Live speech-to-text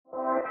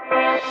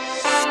Hey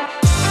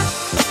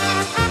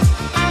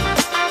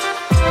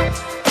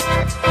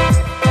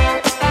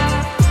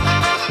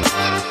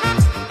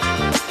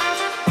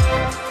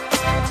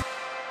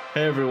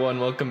everyone,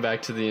 welcome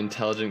back to the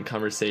Intelligent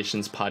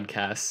Conversations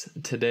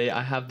podcast. Today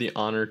I have the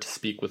honor to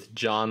speak with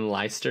John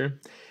Leister.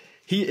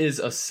 He is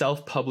a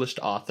self-published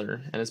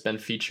author and has been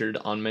featured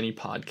on many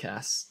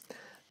podcasts.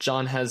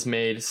 John has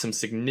made some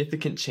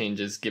significant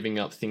changes, giving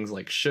up things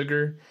like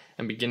sugar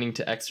and beginning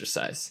to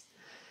exercise.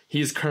 He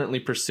is currently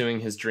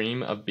pursuing his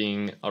dream of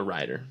being a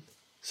writer.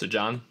 So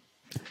John,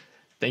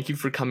 thank you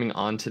for coming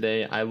on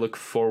today. I look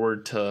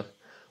forward to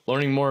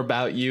learning more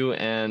about you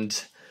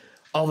and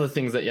all the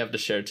things that you have to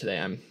share today.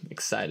 I'm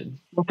excited.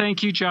 Well,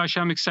 thank you, Josh.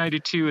 I'm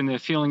excited too, and the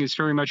feeling is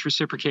very much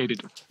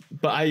reciprocated.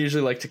 But I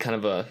usually like to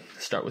kind of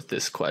start with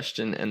this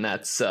question, and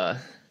that's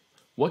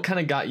what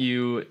kind of got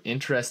you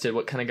interested?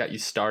 What kind of got you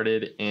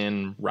started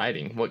in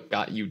writing? What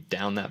got you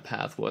down that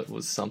path? What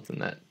was something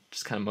that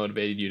just kind of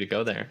motivated you to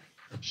go there?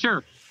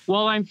 Sure.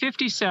 Well, I'm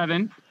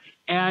 57.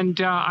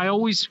 And I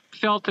always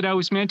felt that I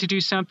was meant to do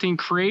something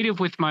creative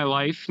with my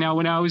life. Now,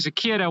 when I was a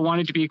kid, I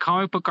wanted to be a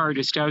comic book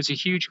artist. I was a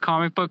huge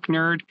comic book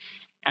nerd.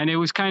 And it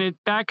was kind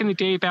of back in the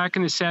day, back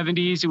in the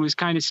 70s, it was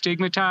kind of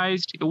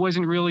stigmatized. It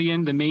wasn't really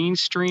in the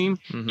mainstream,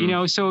 you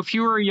know. So if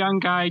you were a young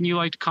guy and you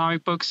liked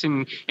comic books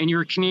and you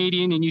were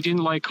Canadian and you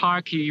didn't like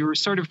hockey, you were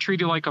sort of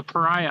treated like a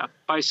pariah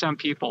by some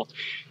people.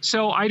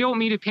 So I don't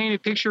mean to paint a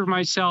picture of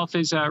myself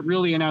as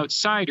really an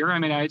outsider. I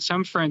mean, I had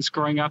some friends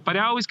growing up, but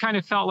I always kind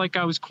of felt like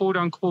I was quote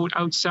unquote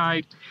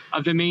outside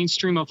of the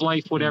mainstream of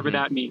life, whatever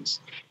that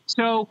means.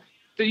 So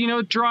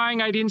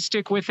drawing, I didn't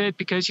stick with it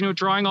because,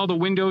 drawing all the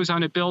windows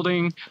on a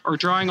building or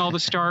drawing all the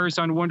stars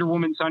on Wonder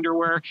Woman's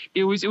underwear,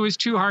 it was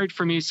too hard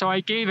for me. So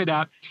I gave it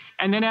up.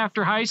 And then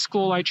after high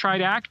school, I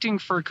tried acting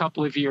for a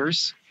couple of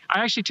years. I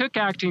actually took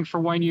acting for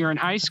 1 year in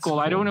high school.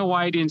 I don't know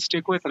why I didn't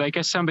stick with it. I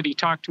guess somebody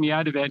talked me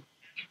out of it.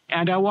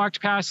 And I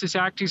walked past this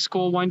acting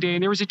school one day,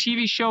 and there was a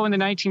TV show in the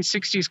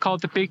 1960s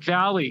called The Big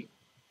Valley.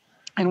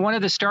 And one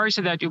of the stars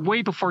of that,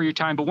 way before your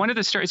time, but one of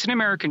the stars, it's an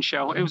American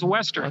show. It was a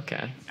Western.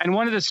 Okay. And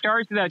one of the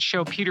stars of that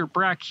show, Peter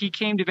Breck, he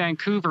came to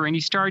Vancouver and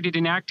he started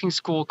an acting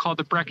school called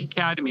the Breck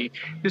Academy.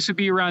 This would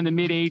be around the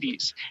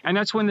mid-'80s. And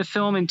that's when the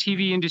film and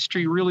TV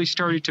industry really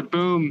started to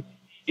boom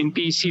in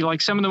BC.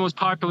 Like some of the most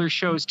popular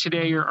shows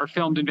today are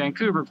filmed in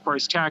Vancouver, of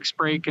course, Tax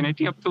Break. And it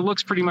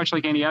looks pretty much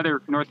like any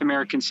other North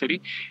American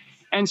city.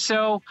 And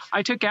so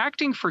I took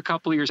acting for a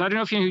couple of years. I don't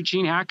know if you know who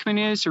Gene Hackman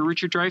is or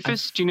Richard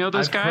Dreyfuss. Do you know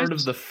those guys? I've heard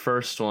of the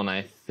first one,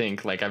 I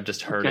think. Like, I've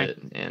just heard it.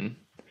 And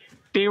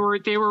They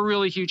were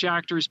really huge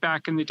actors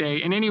back in the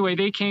day. And anyway,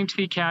 they came to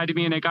the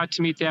Academy and I got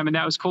to meet them. And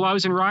that was cool. I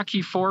was in Rocky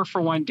IV for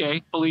one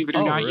day, believe it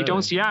or not. Really? You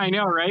don't see. Yeah, I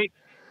know, right?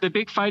 The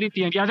big fight at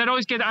the end. Yeah, that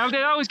always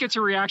gets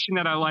a reaction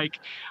that I like.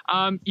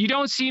 You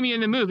don't see me in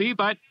the movie,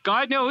 but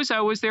God knows I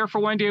was there for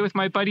one day with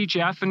my buddy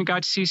Jeff and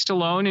got to see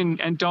Stallone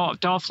and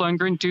Dolph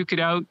Lundgren duke it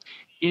out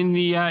in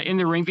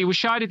the ring. It was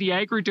shot at the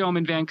Agrodome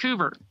in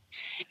Vancouver.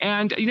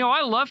 And,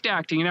 I loved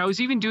acting, and I was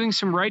even doing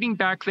some writing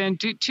back then,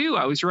 too.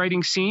 I was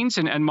writing scenes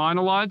and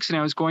monologues, and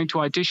I was going to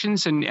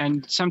auditions,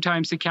 and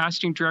sometimes the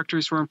casting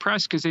directors were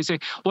impressed because they say,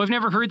 well, I've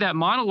never heard that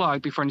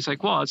monologue before. And it's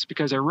like, well, it's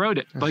because I wrote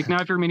it. Like,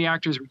 not very many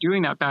actors were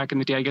doing that back in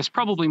the day. I guess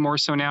probably more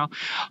so now.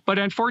 But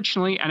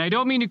unfortunately, and I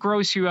don't mean to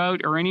gross you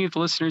out or any of the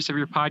listeners of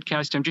your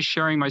podcast, I'm just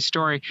sharing my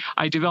story.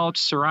 I developed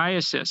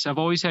psoriasis. I've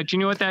always had, do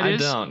you know what that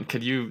is? I don't.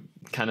 Could you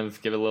kind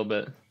of give a little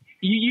bit?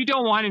 You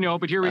don't want to know,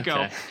 but here we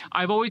go.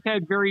 I've always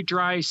had very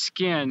dry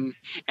skin.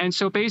 And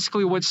so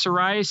basically what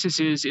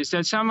psoriasis is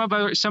that some of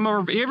our,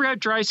 you ever had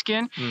dry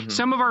skin? Mm-hmm.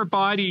 Some of our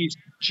bodies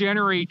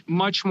generate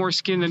much more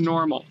skin than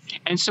normal.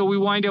 And so we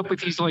wind up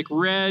with these like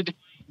red,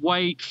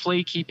 white,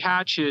 flaky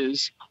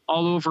patches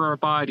all over our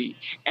body.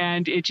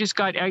 And it just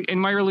got, in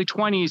my early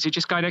 20s, it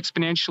just got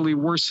exponentially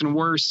worse and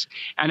worse.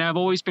 And I've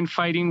always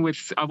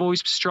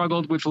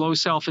struggled with low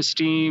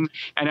self-esteem,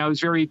 and I was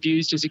very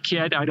abused as a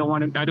kid. I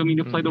don't mean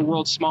to play the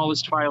world's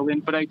smallest violin,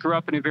 but I grew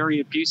up in a very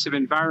abusive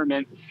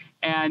environment.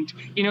 And,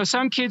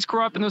 some kids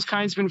grow up in those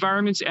kinds of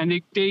environments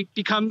and they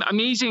become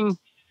amazing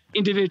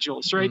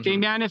individuals, right? Mm-hmm. They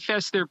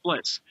manifest their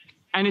bliss.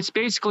 And it's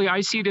basically,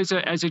 I see it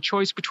as a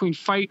choice between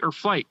fight or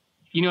flight.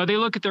 They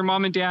look at their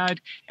mom and dad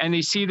and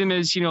they see them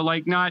as,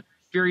 like not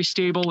very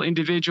stable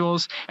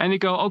individuals. And they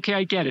go, okay,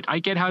 I get it. I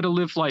get how to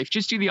live life.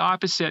 Just do the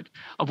opposite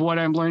of what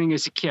I'm learning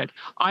as a kid.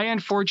 I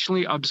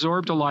unfortunately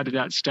absorbed a lot of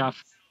that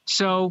stuff.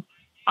 So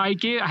I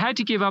had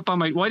to give up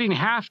on I didn't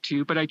have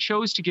to, but I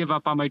chose to give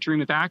up on my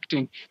dream of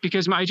acting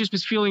because I just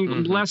was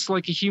feeling less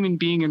like a human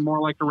being and more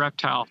like a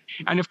reptile.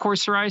 And of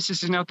course,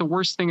 psoriasis is not the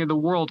worst thing in the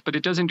world, but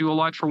it doesn't do a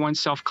lot for one's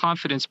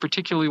self-confidence,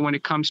 particularly when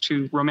it comes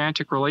to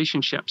romantic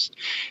relationships.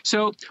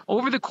 So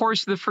over the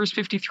course of the first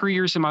 53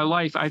 years of my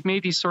life, I've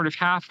made these sort of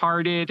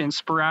half-hearted and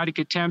sporadic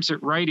attempts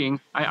at writing.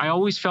 I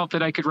always felt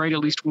that I could write at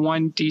least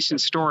one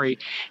decent story.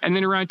 And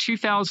then around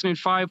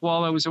 2005,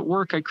 while I was at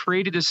work, I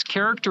created this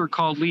character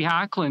called Lee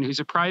Hacklin, who's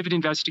a private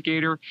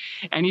investigator,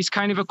 and he's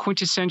kind of a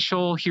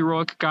quintessential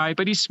heroic guy,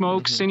 but he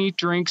smokes and he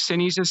drinks and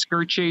he's a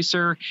skirt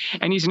chaser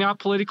and he's not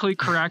politically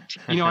correct.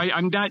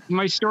 I'm not,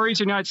 my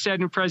stories are not set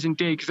in present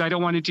day because I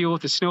don't want to deal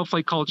with the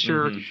snowflake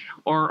culture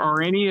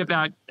or any of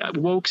that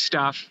woke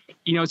stuff.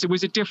 It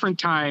was a different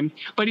time,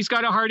 but he's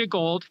got a heart of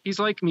gold. He's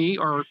like me,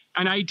 or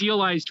an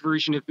idealized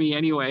version of me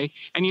anyway,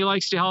 and he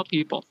likes to help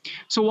people.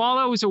 So while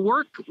I was at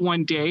work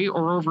one day,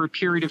 or over a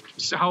period of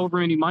however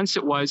many months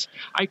it was,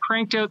 I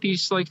cranked out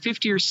these like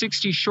 50 or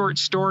 60 short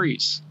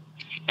stories.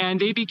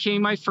 And they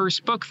became my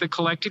first book, The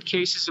Collected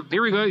Cases of...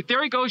 There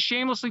he goes,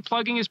 shamelessly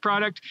plugging his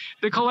product.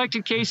 The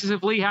Collected Cases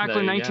of Lee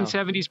Hacklin,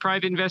 1970s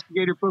Private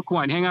Investigator, Book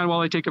 1. Hang on while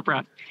I take a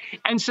breath.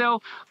 And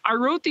so I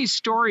wrote these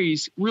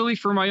stories really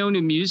for my own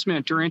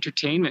amusement or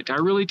entertainment. I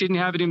really didn't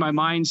have it in my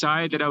mind's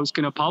eye that I was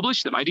going to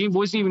publish them.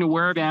 Wasn't even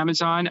aware of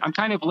Amazon. I'm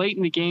kind of late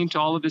in the game to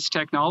all of this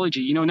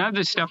technology. None of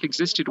this stuff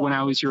existed when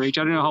I was your age.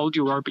 I don't know how old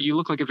you are, but you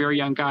look like a very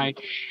young guy.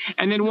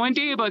 And then one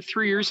day about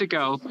 3 years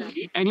ago,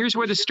 and here's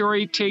where the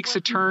story takes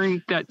a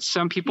turn that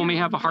some people may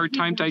have a hard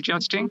time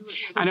digesting.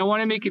 And I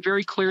want to make it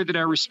very clear that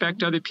I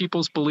respect other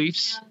people's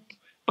beliefs.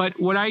 But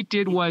what I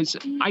did was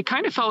I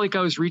kind of felt like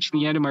I was reaching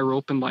the end of my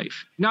rope in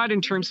life, not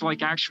in terms of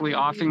like actually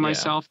offing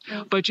myself,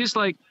 but just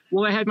like,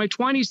 well, I had my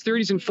 20s,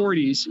 30s, and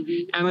 40s,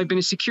 and I've been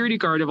a security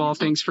guard of all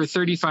things for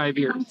 35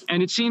 years.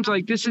 And it seems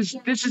like this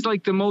is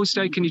like the most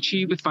I can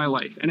achieve with my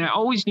life. And I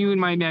always knew in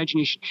my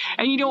imagination.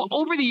 And,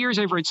 over the years,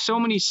 I've read so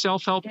many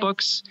self-help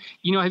books.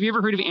 Have you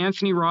ever heard of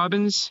Anthony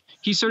Robbins?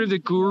 He's sort of the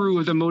guru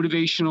of the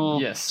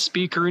motivational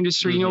speaker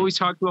industry. He always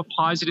talked about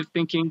positive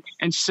thinking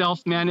and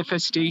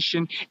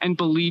self-manifestation and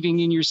believing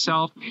in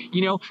yourself.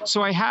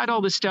 So I had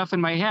all this stuff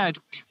in my head.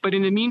 But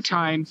in the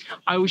meantime,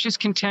 I was just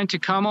content to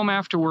come home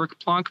after work,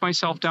 plonk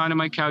myself down on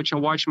my couch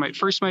and watch my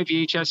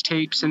VHS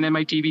tapes and then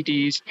my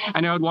DVDs.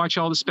 And I would watch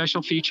all the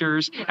special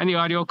features and the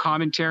audio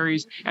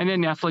commentaries and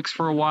then Netflix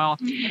for a while.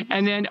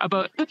 And then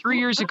about 3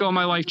 years ago,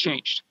 my life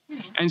changed.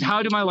 And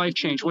how did my life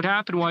change? What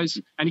happened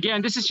was, and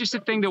again, this is just a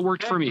thing that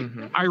worked for me.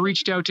 I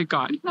reached out to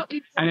God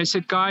and I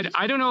said, God,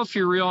 I don't know if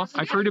you're real.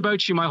 I've heard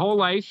about you my whole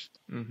life.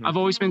 I've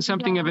always been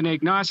something of an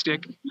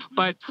agnostic,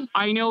 but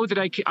I know that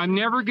I'm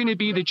never going to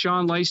be the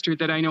John Leister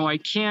that I know I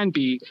can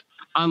be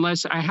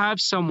unless I have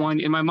someone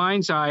in my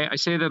mind's eye, I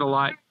say that a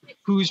lot,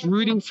 who's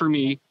rooting for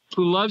me,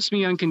 who loves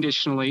me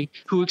unconditionally,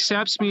 who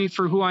accepts me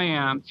for who I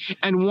am,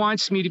 and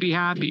wants me to be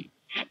happy.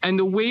 And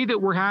the way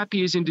that we're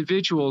happy as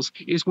individuals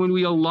is when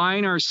we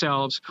align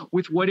ourselves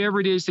with whatever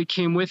it is that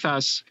came with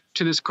us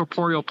to this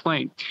corporeal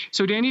plane.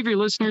 So to any of your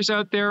listeners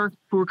out there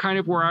who are kind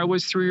of where I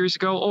was 3 years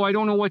ago, I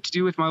don't know what to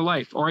do with my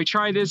life, or I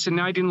tried this and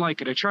I didn't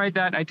like it. I tried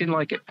that and I didn't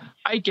like it.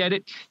 I get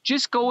it.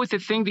 Just go with the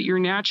thing that you're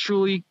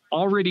naturally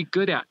already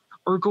good at.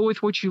 Or go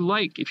with what you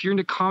like. If you're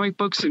into comic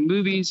books and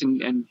movies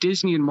and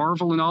Disney and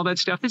Marvel and all that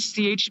stuff, this is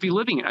the age to be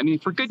living in. I mean,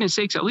 for goodness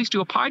sakes, at least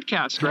do a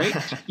podcast,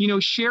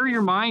 right? Share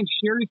your mind,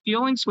 share your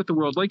feelings with the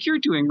world like you're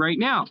doing right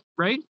now,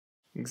 right?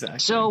 Exactly.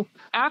 So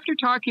after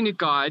talking to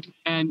God,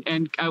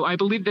 and I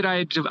believe that I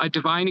had a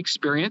divine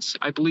experience.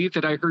 I believe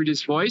that I heard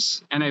his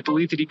voice, and I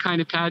believe that he kind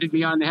of patted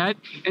me on the head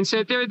and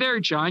said, there,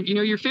 John,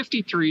 you're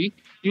 53.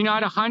 You're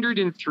not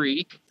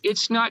 103.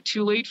 It's not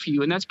too late for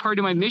you. And that's part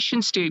of my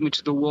mission statement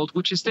to the world,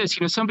 which is this.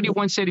 Somebody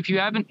once said, if you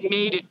haven't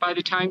made it by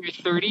the time you're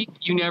 30,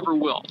 you never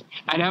will.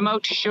 And I'm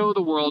out to show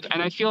the world.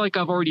 And I feel like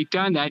I've already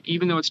done that,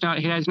 even though it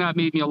has not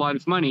made me a lot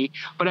of money.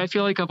 But I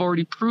feel like I've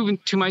already proven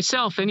to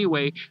myself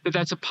anyway that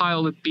that's a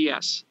pile of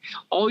BS.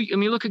 Do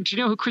you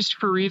know who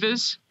Christopher Reeve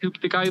is?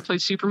 The guy who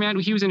played Superman?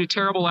 He was in a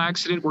terrible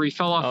accident where he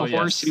fell off a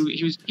horse. And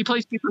he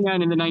played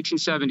Superman in the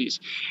 1970s.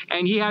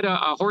 And he had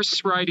a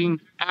horse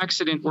riding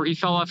accident where he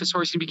fell off his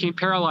horse and became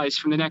paralyzed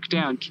from the neck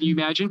down. Can you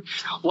imagine?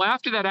 Well,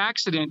 after that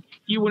accident,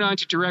 he went on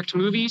to direct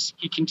movies.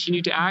 He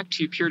continued to act.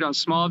 He appeared on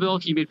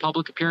Smallville. He made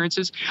public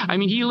appearances. I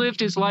mean, he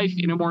lived his life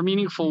in a more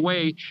meaningful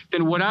way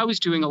than what I was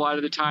doing a lot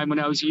of the time when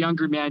I was a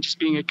younger man, just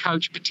being a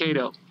couch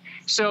potato.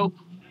 So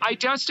I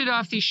dusted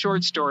off these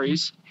short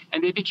stories,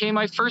 and they became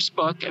my first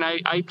book, and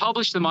I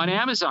published them on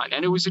Amazon.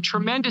 And it was a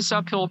tremendous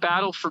uphill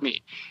battle for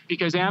me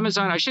because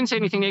Amazon, I shouldn't say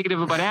anything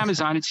negative about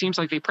Amazon. It seems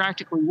like they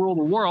practically rule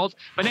the world.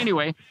 But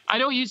anyway, I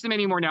don't use them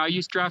anymore now. I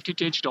use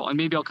Draft2Digital, and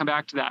maybe I'll come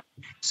back to that.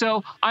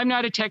 So I'm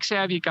not a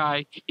tech-savvy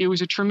guy. It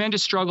was a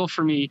tremendous struggle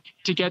for me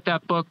to get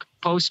that book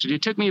posted.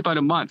 It took me about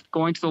a month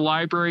going to the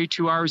library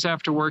 2 hours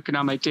after work and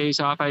on my days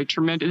off.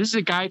 This is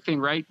a guy thing,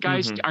 right?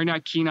 Guys are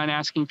not keen on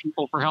asking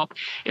people for help.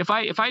 If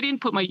I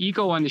didn't put my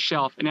ego on the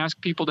shelf and ask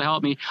people to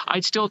help me,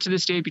 I'd still to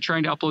this day be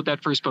trying to upload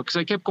that first book because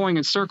I kept going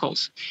in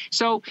circles.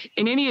 So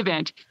in any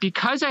event,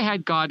 because I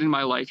had God in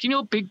my life,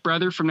 Big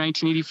Brother from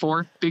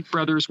 1984, Big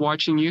Brother is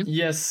watching you?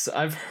 Yes,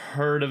 I've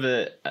heard of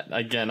it.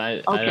 Again,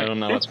 I don't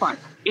know. That's fine.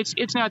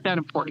 It's not that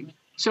important.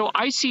 So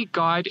I see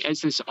God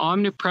as this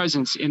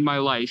omnipresence in my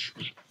life.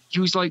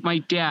 who's like my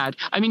dad.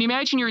 I mean,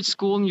 imagine you're at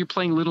school and you're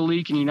playing Little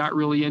League and you're not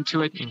really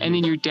into it. And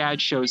then your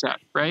dad shows up,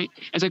 right?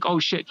 It's like, oh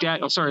shit, dad.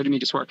 Oh, sorry, I didn't mean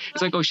to swear.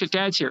 It's like, oh shit,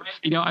 dad's here.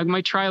 I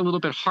might try a little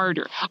bit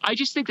harder. I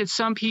just think that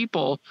some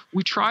people,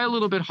 we try a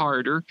little bit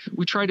harder.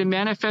 We try to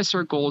manifest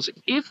our goals.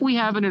 If we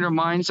have it in our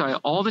mind's eye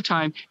all the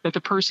time that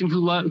the person who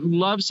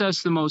loves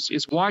us the most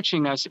is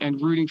watching us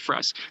and rooting for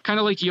us, kind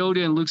of like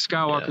Yoda and Luke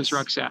Skywalker's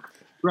rucksack.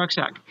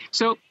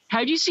 So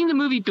have you seen the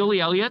movie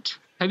Billy Elliot?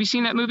 Have you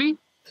seen that movie?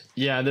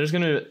 Yeah, there's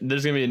gonna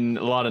be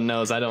a lot of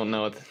no's. I don't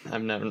know it.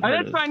 I've never heard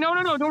That's fine. No,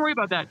 don't worry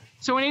about that.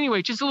 So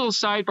anyway, just a little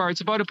sidebar.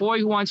 It's about a boy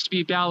who wants to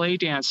be a ballet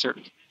dancer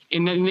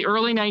in the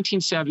early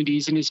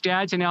 1970s, and his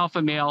dad's an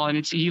alpha male,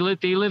 and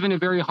they live in a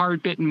very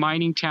hard-bitten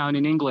mining town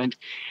in England.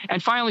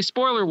 And finally,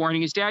 spoiler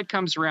warning, his dad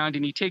comes around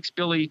and he takes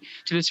Billy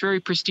to this very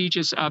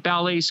prestigious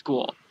ballet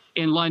school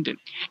in London.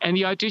 And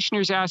the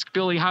auditioners ask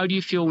Billy, how do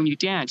you feel when you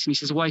dance? And he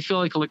says, well, I feel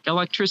like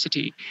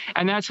electricity.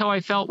 And that's how I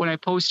felt when I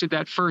posted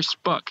that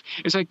first book.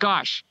 It's like,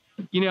 gosh,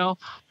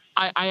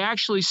 I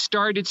actually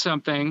started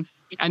something,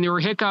 and there were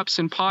hiccups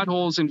and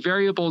potholes and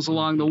variables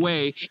along the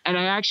way, and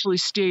I actually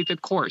stayed the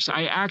course.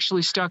 I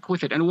actually stuck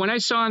with it. And when I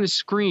saw on the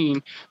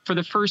screen for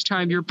the first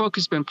time, your book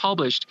has been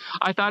published,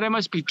 I thought I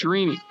must be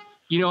dreaming.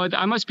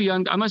 I must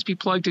be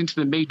plugged into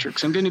the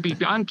matrix. I'm going to be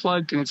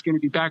unplugged, and it's going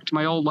to be back to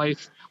my old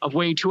life of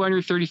weighing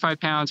 235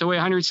 pounds. I weigh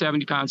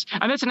 170 pounds.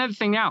 And that's another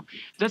thing now.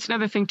 That's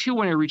another thing, too,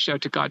 when I reached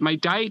out to God. My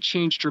diet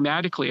changed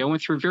dramatically. I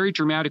went through a very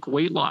dramatic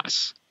weight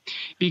loss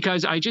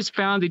because I just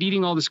found that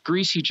eating all this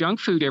greasy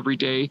junk food every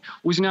day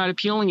was not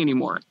appealing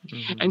anymore.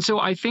 And so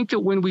I think that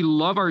when we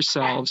love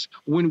ourselves,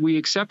 when we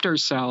accept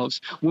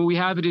ourselves, when we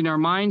have it in our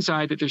mind's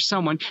eye that there's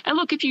someone, and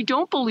look, if you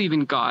don't believe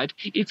in God,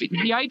 if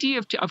the idea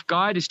of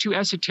God is too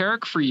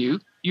esoteric for you,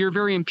 you're a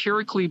very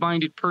empirically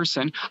minded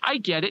person, I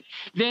get it.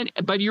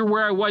 But you're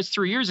where I was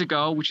 3 years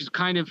ago, which is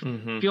kind of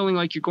feeling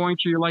like you're going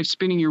through your life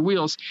spinning your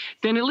wheels.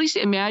 Then at least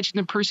imagine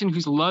the person who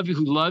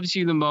loves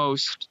you the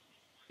most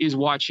is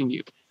watching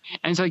you.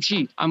 And it's like,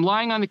 gee, I'm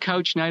lying on the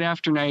couch night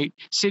after night,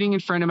 sitting in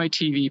front of my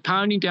TV,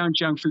 pounding down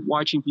junk food,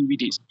 watching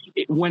DVDs.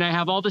 When I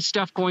have all this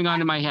stuff going on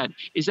in my head,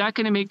 is that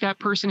going to make that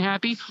person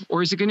happy?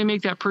 Or is it going to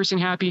make that person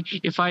happy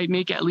if I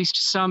make at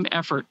least some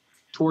effort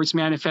towards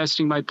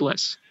manifesting my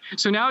bliss?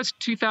 So now it's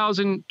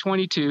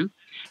 2022,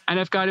 and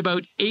I've got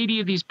about 80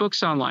 of these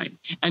books online,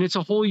 and it's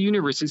a whole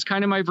universe. It's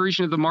kind of my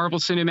version of the Marvel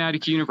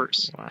Cinematic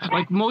Universe. Wow.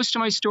 Like most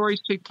of my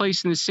stories take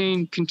place in the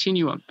same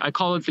continuum. I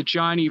call it the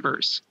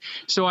Johnny-verse.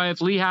 So I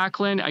have Lee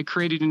Hacklin. I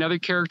created another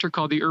character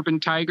called the Urban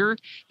Tiger.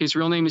 His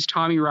real name is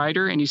Tommy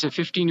Ryder, and he's a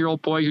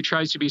 15-year-old boy who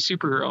tries to be a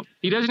superhero.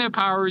 He doesn't have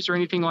powers or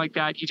anything like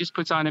that. He just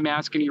puts on a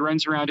mask and he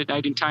runs around at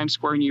night in Times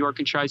Square, New York,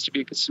 and tries to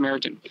be a good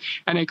Samaritan.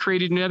 And I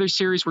created another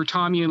series where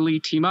Tommy and Lee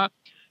team up.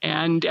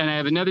 And I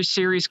have another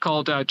series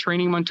called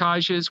Training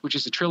Montages, which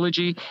is a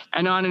trilogy,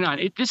 and on and on.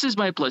 This is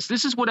my bliss.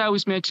 This is what I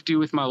was meant to do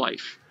with my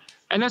life.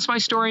 And that's my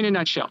story in a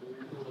nutshell.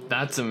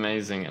 That's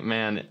amazing,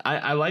 man.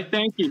 I like.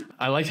 Thank you.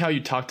 I liked how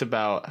you talked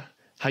about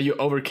how you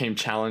overcame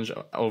challenge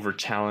after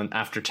challenge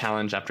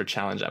after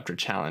challenge after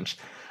challenge.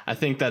 I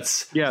think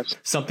that's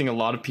something a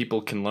lot of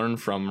people can learn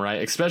from,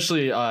 right?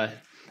 Especially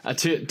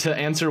to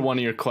answer one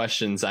of your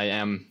questions.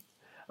 I'm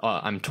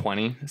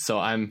 20, so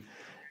I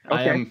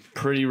am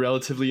pretty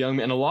relatively young,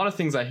 and a lot of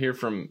things I hear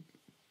from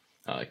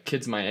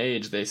kids my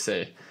age, they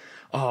say,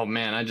 "Oh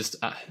man, I just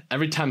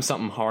every time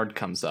something hard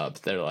comes up,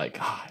 they're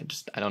like,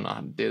 I don't know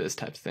how to do this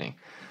type of thing."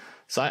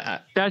 So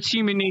that's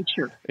human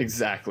nature.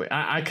 Exactly.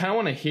 I kind of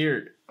want to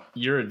hear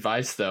your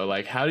advice though.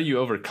 Like, how do you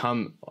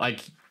overcome?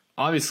 Like,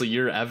 obviously,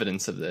 you're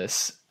evidence of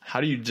this.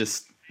 How do you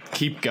just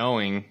keep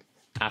going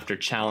after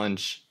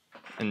challenge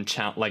and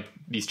like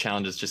these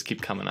challenges just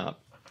keep coming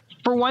up?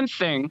 For one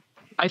thing,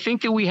 I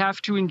think that we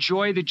have to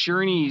enjoy the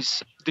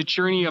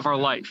journey of our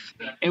life.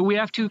 And we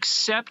have to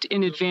accept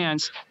in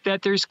advance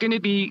that there's going to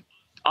be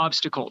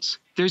obstacles.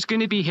 There's going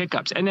to be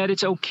hiccups, and that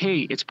it's okay.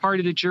 It's part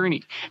of the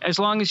journey. As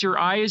long as your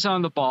eye is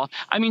on the ball.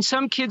 I mean,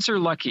 some kids are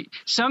lucky.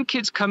 Some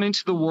kids come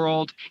into the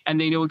world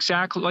and they know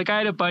exactly, like I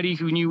had a buddy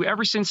who knew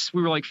ever since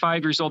we were like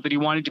 5 years old that he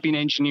wanted to be an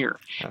engineer.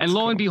 That's and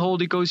lo and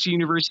behold, he goes to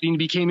university and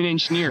became an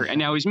engineer. And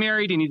now he's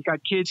married and he's got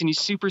kids and he's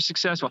super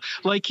successful.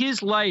 Like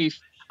his life,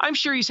 I'm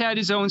sure he's had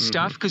his own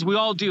stuff because we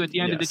all do at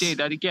the end of the day.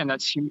 That again,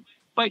 that's human.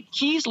 But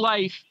his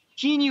life,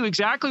 he knew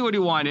exactly what he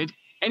wanted,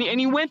 and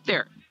he went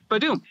there.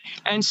 Boom.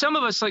 And some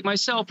of us, like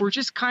myself, we're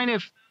just kind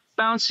of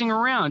bouncing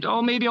around.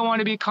 Oh, maybe I want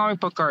to be a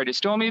comic book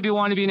artist. Oh, maybe I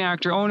want to be an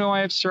actor. Oh no,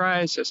 I have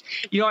psoriasis.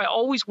 I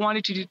always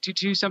wanted to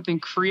do something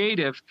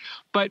creative,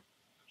 but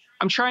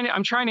I'm trying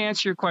to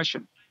answer your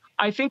question.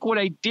 I think what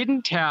I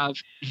didn't have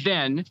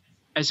then,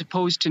 as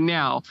opposed to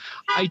now,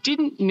 I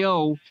didn't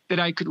know that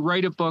I could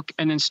write a book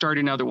and then start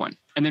another one,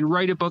 and then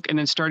write a book and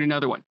then start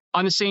another one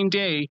on the same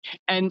day,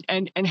 and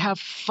have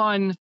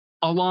fun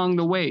along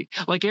the way.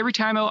 Like every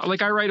time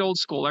I write old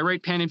school, I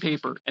write pen and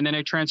paper, and then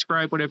I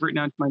transcribe what I've written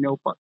onto my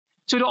notebook.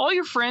 So to all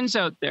your friends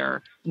out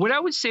there, what I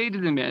would say to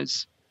them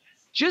is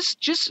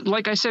just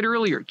like I said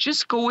earlier,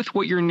 just go with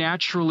what you're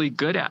naturally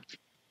good at.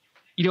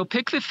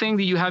 Pick the thing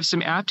that you have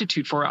some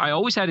aptitude for. I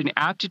always had an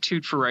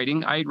aptitude for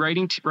writing. I had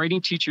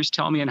writing teachers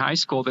tell me in high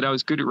school that I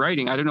was good at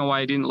writing. I don't know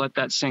why I didn't let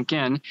that sink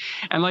in.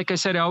 And like I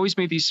said, I always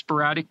made these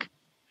sporadic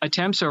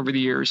attempts over the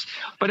years.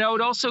 But I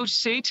would also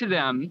say to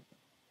them,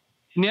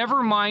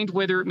 never mind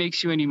whether it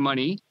makes you any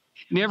money.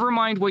 Never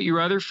mind what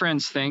your other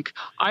friends think.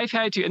 I've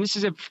had to, and this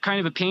is a kind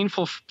of a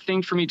painful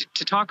thing for me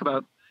to talk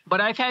about, but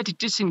I've had to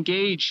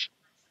disengage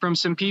from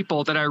some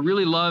people that I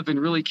really love and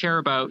really care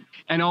about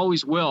and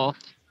always will.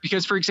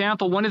 Because, for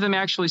example, one of them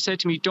actually said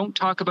to me, don't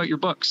talk about your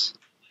books.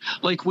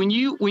 Like when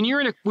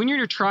you're in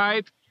a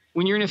tribe,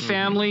 when you're in a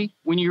family,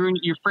 when you're in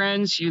your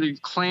friends, your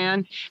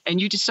clan, and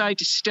you decide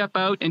to step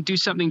out and do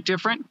something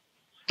different,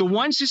 the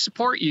ones who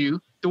support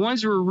you, the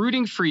ones who are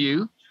rooting for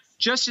you,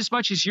 just as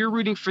much as you're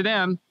rooting for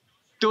them,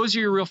 those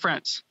are your real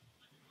friends.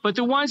 But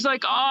the ones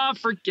like,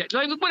 forget.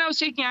 Like when I was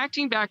taking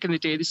acting back in the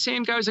day, the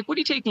same guy was like, what are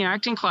you taking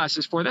acting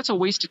classes for? That's a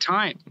waste of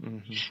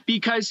time.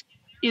 Because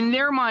in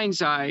their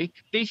mind's eye,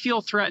 they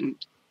feel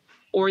threatened.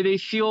 Or they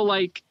feel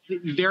like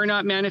they're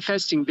not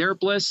manifesting their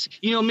bliss.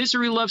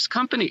 Misery loves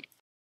company,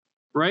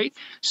 right?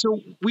 So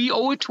we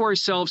owe it to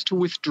ourselves to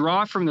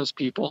withdraw from those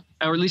people,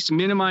 or at least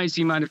minimize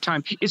the amount of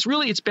time.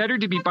 It's better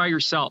to be by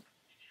yourself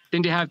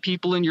than to have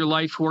people in your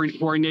life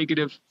who are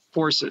negative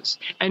forces.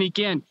 And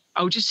again,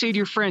 I would just say to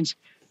your friends,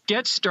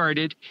 get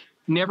started,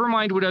 never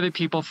mind what other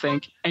people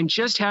think, and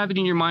just have it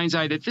in your mind's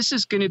eye that this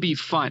is going to be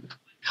fun.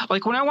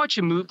 Like when I watch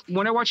a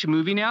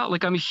movie now,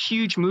 like I'm a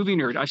huge movie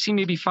nerd. I've seen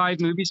maybe 5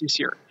 movies this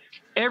year.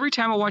 Every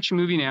time I watch a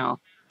movie now,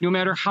 no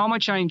matter how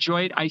much I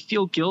enjoy it, I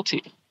feel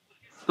guilty.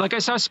 Like I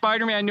saw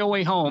Spider-Man No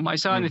Way Home. I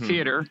saw it in the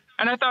theater,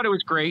 and I thought it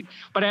was great,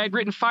 but I had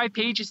written 5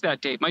 pages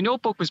that day. My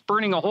notebook was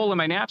burning a hole in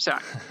my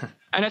knapsack.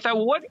 And I thought,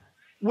 what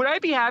would I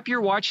be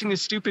happier watching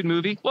this stupid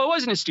movie? Well, it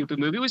wasn't a stupid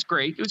movie. It was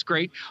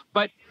great.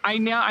 But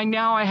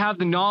I have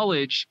the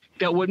knowledge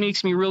that what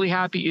makes me really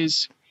happy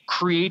is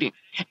creating.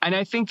 And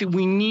I think that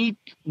we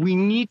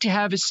need to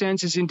have a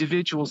sense as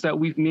individuals that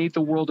we've made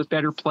the world a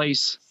better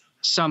place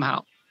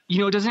somehow.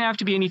 It doesn't have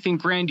to be anything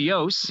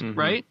grandiose,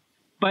 right?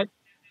 But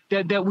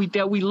that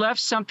we left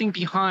something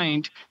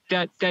behind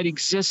that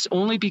exists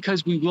only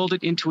because we willed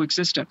it into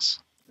existence.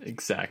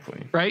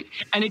 Exactly. Right.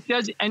 And it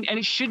does. And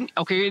it shouldn't.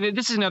 OK,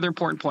 this is another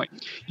important point.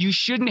 You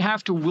shouldn't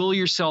have to will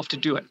yourself to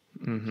do it.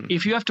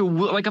 If you have to,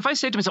 like if I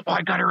said to myself,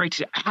 I got to write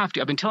today, I have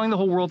to. I've been telling the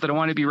whole world that I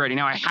want to be writing.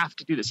 Now I have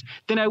to do this.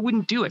 Then I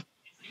wouldn't do it.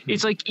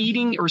 It's like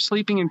eating or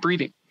sleeping and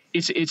breathing.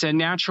 It's a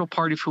natural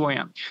part of who I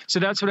am. So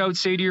that's what I would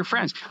say to your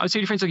friends. I would say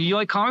to your friends, like, you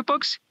like comic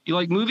books? You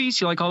like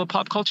movies? You like all the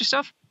pop culture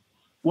stuff?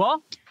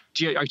 Well,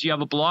 do you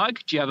have a blog?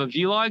 Do you have a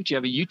vlog? Do you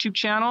have a YouTube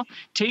channel?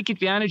 Take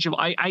advantage of.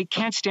 I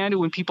can't stand it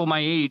when people my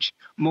age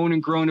moan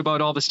and groan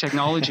about all this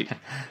technology.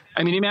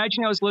 I mean,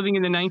 imagine I was living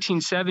in the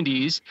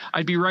 1970s.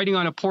 I'd be writing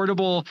on a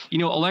portable,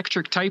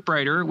 electric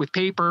typewriter with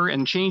paper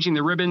and changing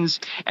the ribbons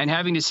and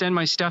having to send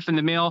my stuff in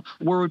the mail,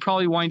 where it would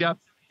probably wind up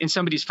in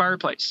somebody's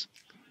fireplace.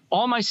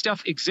 All my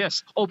stuff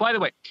exists. Oh, by the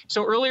way,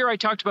 so earlier I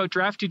talked about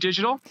Draft2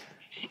 Digital.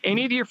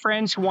 Any of your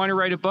friends who want to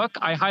write a book,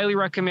 I highly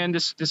recommend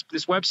this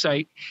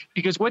website,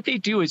 because what they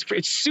do is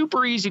it's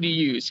super easy to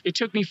use. It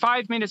took me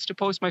 5 minutes to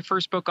post my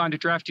first book onto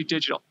Draft2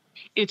 Digital.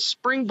 It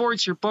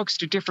springboards your books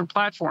to different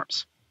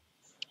platforms.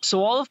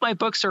 So all of my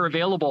books are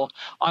available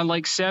on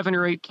like 7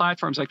 or 8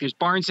 platforms. Like there's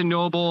Barnes &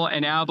 Noble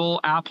and Apple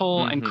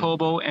and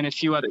Kobo and a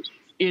few others.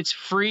 It's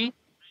free.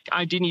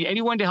 I didn't need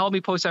anyone to help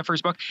me post that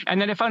first book. And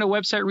then I found a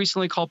website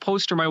recently called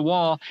Poster My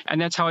Wall,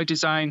 and that's how I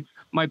design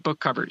my book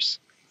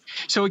covers.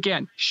 So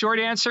again, short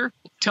answer,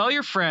 tell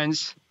your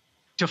friends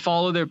to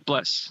follow their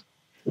bliss.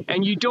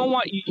 And you don't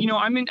want,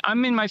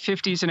 I'm in my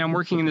 50s and I'm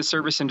working in the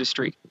service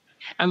industry.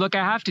 And look,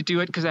 I have to do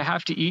it because I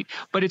have to eat,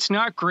 but it's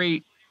not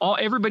great.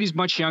 Everybody's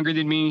much younger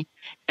than me,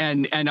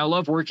 and I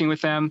love working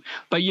with them.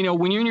 But,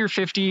 when you're in your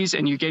 50s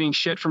and you're getting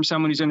shit from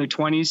someone who's in their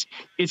 20s,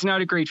 it's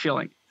not a great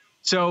feeling.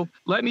 So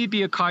let me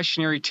be a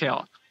cautionary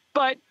tale.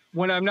 But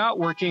when I'm not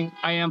working,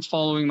 I am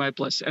following my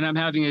bliss and I'm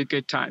having a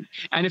good time.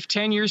 And if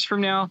 10 years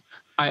from now,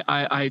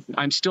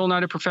 I'm still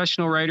not a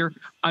professional writer,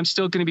 I'm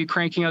still going to be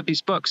cranking out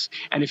these books.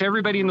 And if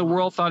everybody in the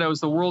world thought I was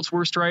the world's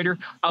worst writer,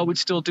 I would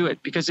still do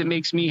it because it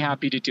makes me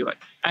happy to do it.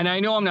 And I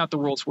know I'm not the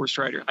world's worst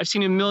writer. I've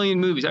seen a million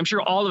movies. I'm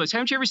sure all of us.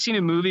 Haven't you ever seen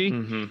a movie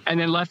and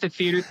then left the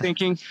theater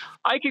thinking,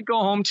 I could go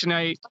home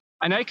tonight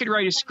and I could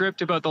write a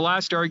script about the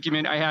last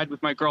argument I had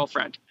with my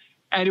girlfriend,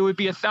 and it would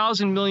be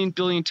 1,000 million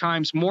billion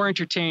times more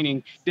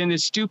entertaining than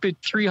this stupid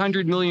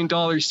 $300 million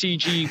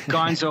CG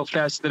gonzo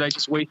fest that I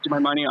just wasted my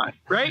money on,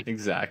 right?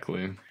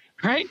 Exactly.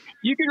 Right?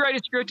 You could write a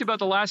script about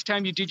the last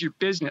time you did your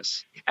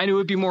business, and it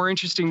would be more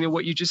interesting than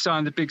what you just saw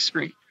on the big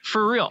screen.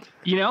 For real,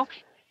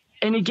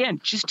 And again,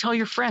 just tell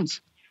your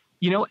friends.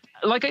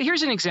 Like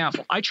here's an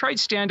example. I tried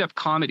stand-up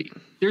comedy.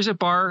 There's a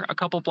bar a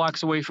couple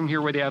blocks away from here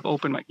where they have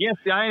open mic. Yes,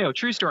 I know.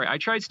 True story. I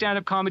tried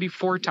stand-up comedy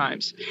 4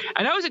 times.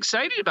 And I was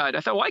excited about it.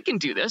 I thought, well, I can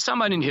do this.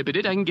 I'm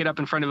uninhibited. I can get up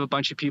in front of a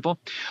bunch of people.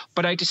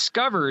 But I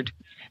discovered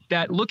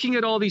that looking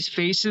at all these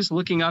faces,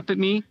 looking up at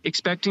me,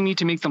 expecting me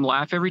to make them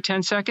laugh every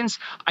 10 seconds,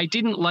 I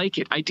didn't like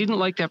it. I didn't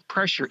like that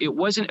pressure. It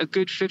wasn't a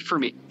good fit for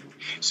me.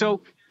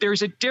 So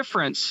there's a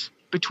difference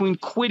between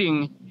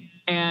quitting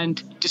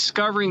and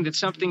discovering that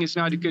something is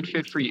not a good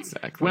fit for you.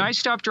 Exactly. When I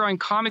stopped drawing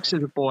comics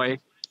as a boy,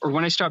 or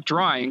when I stopped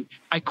drawing,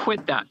 I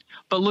quit that.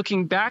 But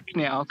looking back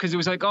now, because it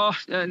was like, all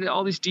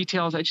these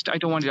details, I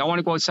don't want to do. I want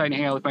to go outside and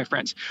hang out with my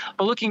friends.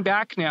 But looking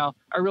back now,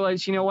 I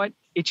realized, you know what?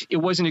 It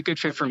wasn't a good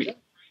fit for me.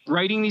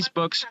 Writing these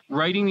books,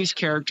 writing these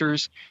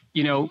characters,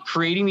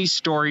 creating these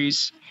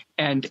stories,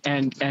 and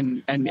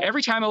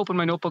every time I open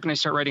my notebook and I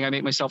start writing, I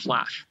make myself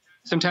laugh.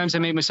 Sometimes I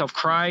make myself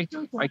cry.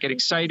 I get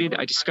excited.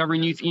 I discover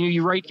new.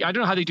 You write. I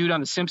don't know how they do it on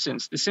The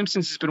Simpsons. The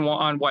Simpsons has been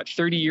on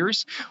 30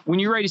 years. When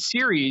you write a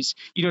series,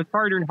 it's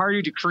harder and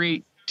harder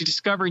to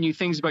discover new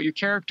things about your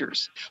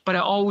characters. But I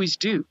always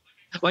do.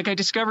 Like I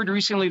discovered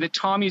recently that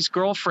Tommy's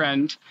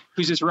girlfriend,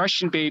 who's this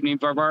Russian babe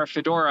named Varvara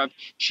Fedorov,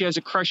 she has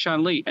a crush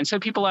on Lee. And some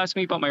people ask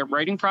me about my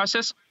writing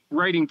process.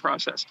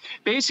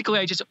 Basically,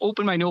 I just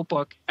open my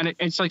notebook and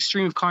it's like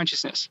stream of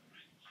consciousness.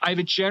 I have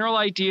a general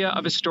idea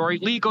of a story.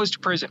 Lee goes to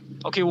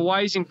prison. Okay, well,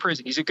 why is he in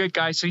prison? He's a good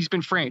guy, so he's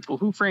been framed. Well,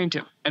 who framed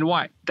him and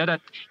why?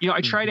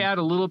 I try to add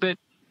a little bit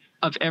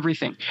of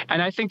everything.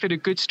 And I think that a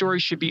good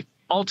story should be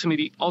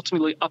ultimately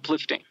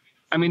uplifting.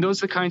 I mean,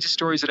 those are the kinds of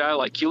stories that I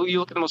like. You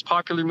look at the most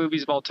popular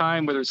movies of all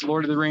time, whether it's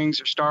Lord of the Rings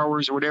or Star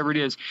Wars or whatever it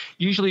is.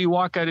 Usually you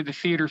walk out of the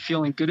theater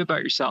feeling good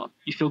about yourself.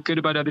 You feel good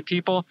about other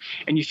people,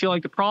 and you feel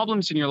like the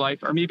problems in your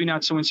life are maybe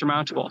not so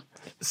insurmountable.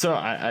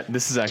 So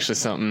this is actually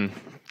something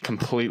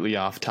completely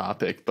off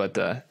topic, but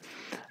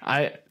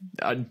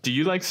do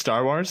you like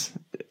Star Wars?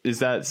 Is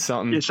that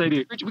something? Yes, I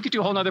do. We could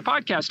do a whole nother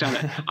podcast on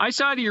it. I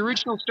saw the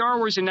original Star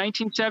Wars in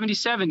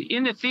 1977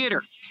 in the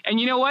theater. And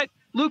you know what?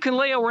 Luke and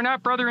Leia were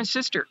not brother and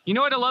sister. You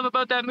know what I love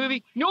about that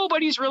movie?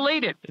 Nobody's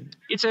related.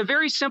 It's a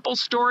very simple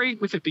story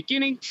with a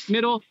beginning,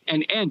 middle,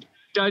 and end.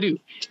 Dadu.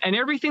 And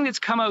everything that's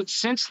come out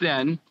since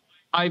then,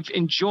 I've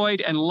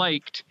enjoyed and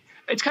liked.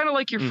 It's kind of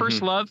like your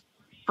first love.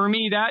 For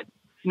me, that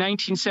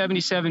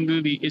 1977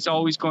 movie is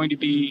always going to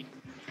be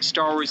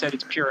Star Wars at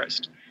its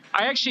purest.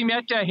 I actually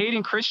met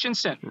Hayden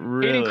Christensen.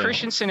 Really? Hayden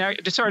Christensen.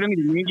 Sorry, I don't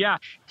mean to mean. Yeah,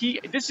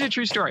 this is a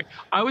true story.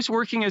 I was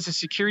working as a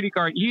security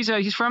guard.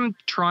 He's from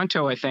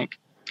Toronto, I think.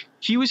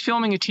 He was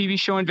filming a TV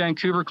show in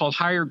Vancouver called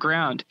Higher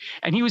Ground,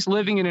 and he was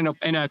living in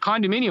a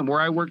condominium where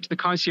I worked the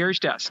concierge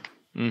desk.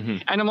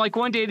 And I'm like,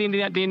 one day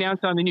they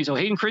announced on the news,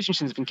 Hayden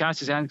Christensen's been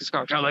cast as Anakin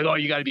Skywalker. I'm like, oh,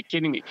 you got to be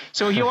kidding me.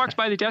 So he walked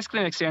by the desk the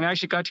next day, and I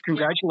actually got to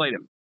congratulate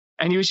him.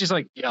 And he was just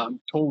like, yeah, I'm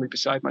totally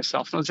beside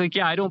myself. And I was like,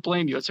 yeah, I don't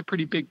blame you. It's a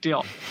pretty big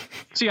deal.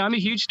 So yeah, I'm a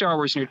huge Star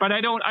Wars nerd, but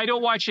I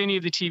don't watch any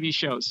of the TV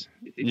shows.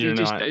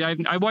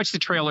 I watch the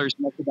trailers,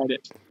 and that's about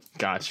it.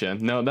 Gotcha.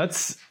 No,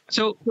 that's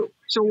so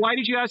why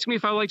did you ask me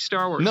if I like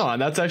Star Wars? No,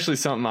 that's actually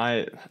something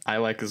I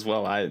like as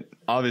well. I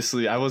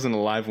wasn't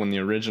alive when the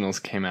originals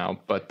came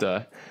out, but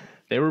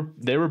they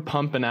were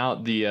pumping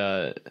out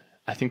the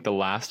I think the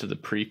last of the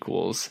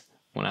prequels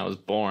when I was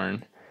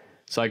born.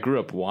 So I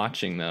grew up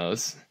watching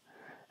those.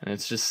 And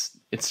it's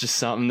just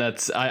something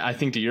that's, I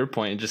think to your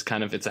point, just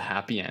kind of, it's a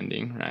happy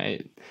ending,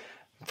 right?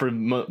 For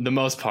the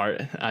most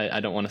part, I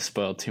don't want to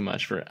spoil too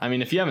much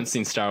if you haven't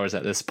seen Star Wars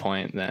at this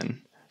point,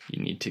 then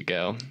you need to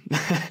go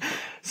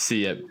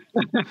see it.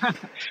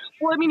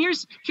 Well,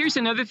 here's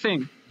another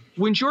thing.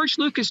 When George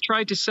Lucas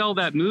tried to sell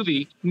that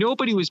movie,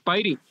 nobody was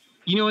biting.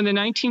 In the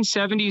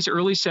 1970s,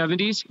 early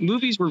 70s,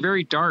 movies were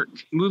very dark.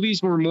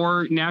 Movies were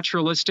more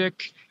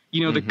naturalistic.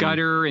 The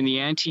gutter and the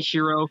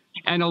anti-hero.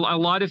 And a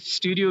lot of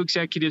studio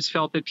executives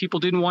felt that people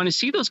didn't want to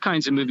see those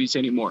kinds of movies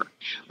anymore.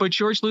 But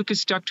George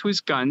Lucas stuck to his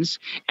guns,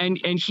 and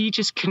he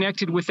just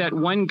connected with that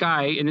one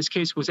guy, in this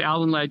case was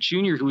Alan Ladd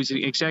Jr., who was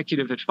an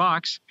executive at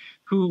Fox,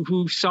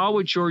 who saw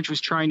what George was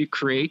trying to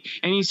create.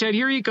 And he said,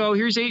 here you go,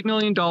 here's $8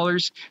 million.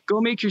 Go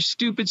make your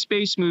stupid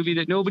space movie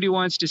that nobody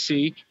wants to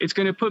see. It's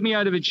going to put me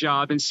out of a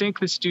job and sink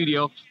the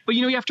studio. But,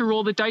 you have to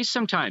roll the dice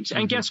sometimes.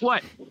 And guess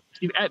what?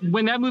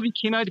 When that movie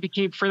came out,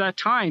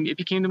 it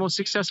became the most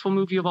successful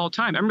movie of all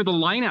time. I remember the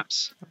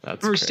lineups. I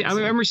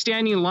remember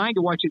standing in line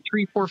to watch it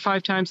 3, 4,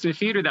 5 times in the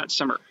theater that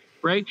summer.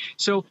 Right.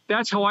 So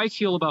that's how I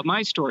feel about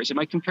my stories. Am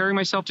I comparing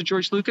myself to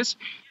George Lucas?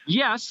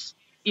 Yes,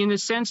 in the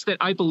sense that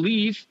I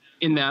believe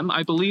in them.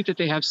 I believe that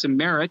they have some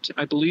merit.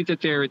 I believe that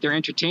they're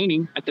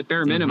entertaining at the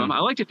bare minimum. I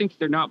like to think that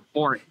they're not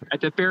boring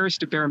at the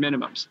barest of bare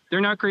minimums.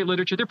 They're not great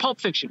literature. They're pulp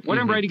fiction. What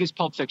I'm writing is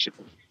pulp fiction.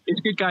 It's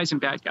good guys and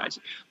bad guys.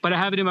 But I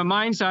have it in my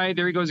mind's eye,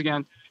 there he goes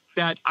again,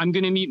 that I'm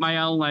going to meet my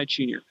Alan Ladd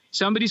Jr.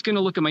 Somebody's going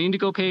to look at my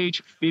Indigo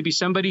page, maybe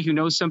somebody who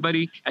knows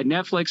somebody at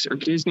Netflix or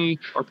Disney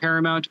or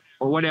Paramount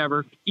or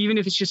whatever, even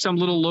if it's just some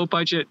little low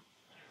budget,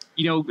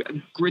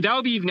 that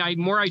would be even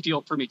more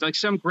ideal for me, like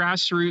some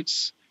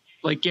grassroots,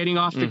 like getting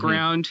off the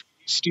ground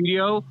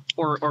studio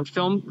or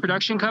film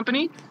production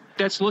company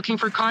that's looking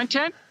for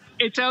content.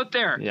 It's out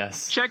there.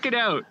 Yes. Check it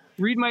out.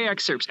 Read my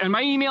excerpts. And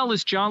my email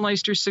is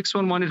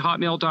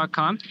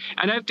johnleister611@hotmail.com.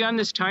 And I've done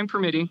this, time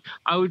permitting.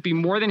 I would be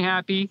more than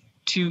happy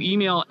to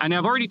email, and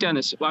I've already done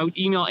this. I would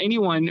email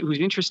anyone who's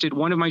interested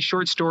one of my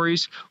short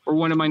stories or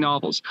one of my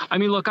novels. I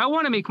mean, look, I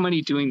want to make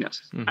money doing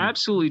this. I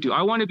absolutely do.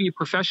 I want to be a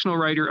professional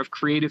writer of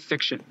creative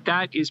fiction.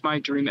 That is my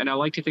dream, and I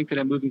like to think that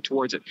I'm moving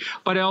towards it.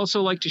 But I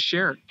also like to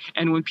share.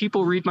 And when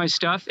people read my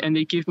stuff and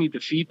they give me the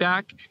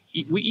feedback,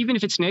 even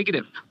if it's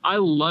negative, I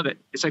love it.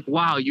 It's like,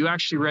 wow, you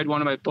actually read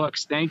one of my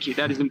books. Thank you.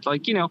 That isn't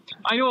like,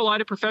 I know a lot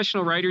of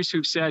professional writers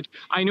who've said,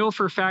 I know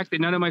for a fact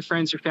that none of my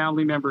friends or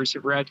family members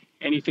have read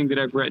anything that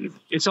I've written.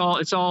 It's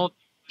all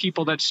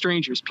people that's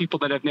strangers, people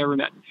that I've never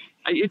met.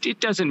 It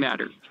doesn't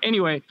matter.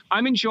 Anyway,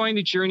 I'm enjoying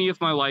the journey of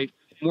my life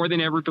more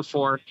than ever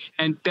before,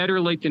 and better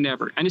late than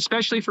never. And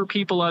especially for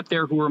people out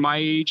there who are my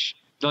age,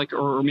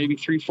 or maybe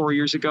 3-4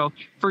 years ago,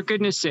 for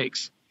goodness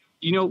sakes,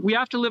 we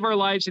have to live our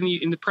lives in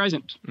the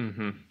present.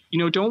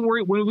 Don't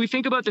worry. When we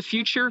think about the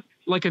future,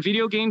 like a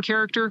video game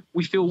character,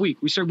 we feel weak.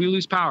 We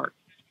lose power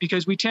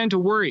because we tend to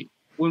worry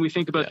when we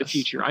think about the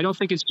future. I don't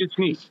think it's just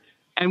me.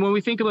 And when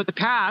we think about the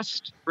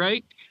past,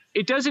 right,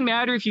 it doesn't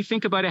matter if you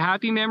think about a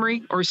happy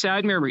memory or a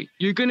sad memory.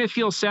 You're going to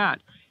feel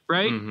sad,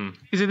 right?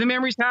 Because if the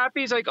memory's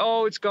happy, it's like,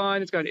 oh, it's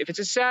gone, it's gone. If it's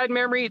a sad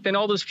memory, then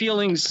all those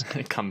feelings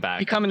come back.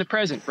 Become in the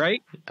present,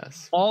 right?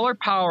 Yes. All our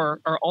power,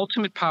 our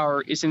ultimate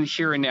power, is in the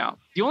here and now.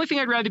 The only thing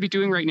I'd rather be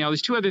doing right now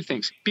is 2 other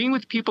things: being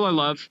with people I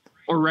love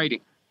or writing.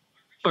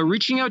 But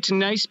reaching out to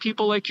nice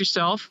people like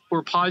yourself who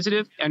are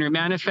positive and are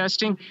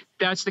manifesting,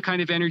 that's the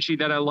kind of energy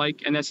that I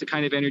like, and that's the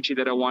kind of energy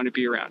that I want to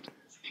be around.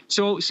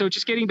 So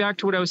just getting back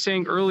to what I was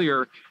saying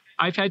earlier,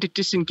 I've had to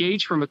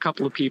disengage from a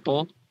couple of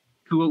people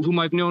whom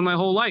I've known my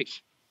whole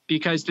life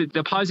because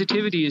the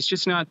positivity is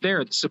just not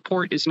there. The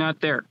support is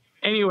not there.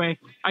 Anyway,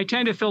 I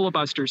tend to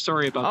filibuster.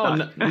 Sorry about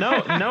that.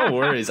 No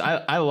worries.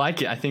 I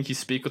like it. I think you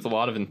speak with a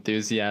lot of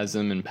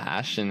enthusiasm and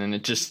passion, and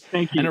it just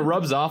Thank you. And it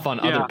rubs off on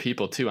other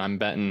people too. I'm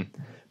betting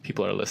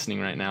people are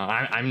listening right now.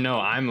 I know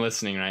I'm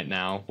listening right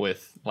now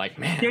with like,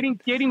 man.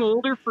 Getting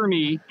older for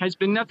me has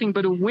been nothing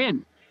but a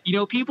win.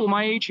 People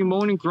my age who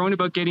moan and groan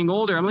about getting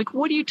older. I'm like,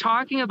 what are you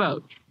talking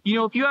about?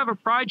 If you have a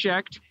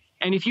project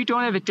and if you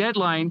don't have a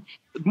deadline,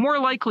 more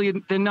likely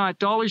than not,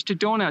 dollars to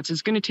donuts,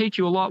 it's going to take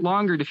you a lot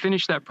longer to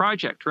finish that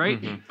project, right?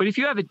 But if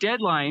you have a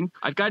deadline,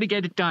 I've got to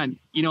get it done,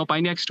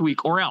 by next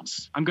week, or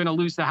else I'm going to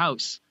lose the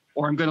house,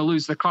 or I'm going to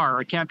lose the car, or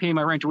I can't pay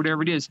my rent, or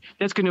whatever it is.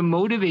 That's going to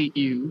motivate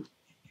you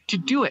to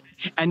do it.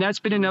 And that's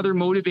been another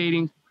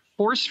motivating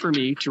force for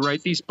me to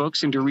write these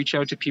books and to reach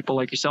out to people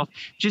like yourself,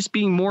 just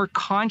being more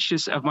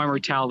conscious of my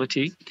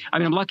mortality. I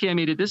mean, I'm lucky I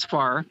made it this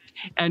far,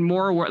 and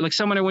more aware. Like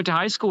someone I went to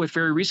high school with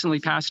very recently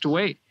passed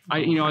away.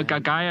 A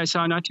guy I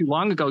saw not too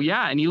long ago.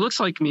 Yeah. And he looks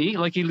like me,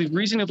 like he's a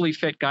reasonably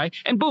fit guy,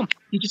 and boom,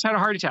 he just had a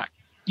heart attack.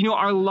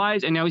 Our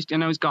lives, and now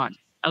he's gone.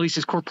 At least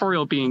his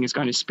corporeal being is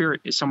gone. His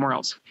spirit is somewhere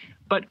else.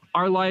 But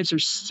our lives are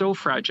so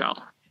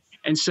fragile.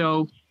 And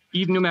so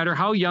even no matter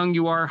how young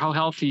you are, how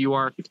healthy you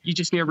are, you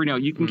just never know.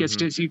 You can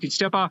you can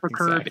step off a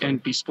curb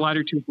and be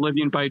splattered to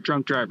oblivion by a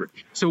drunk driver.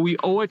 So we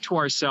owe it to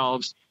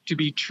ourselves to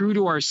be true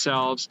to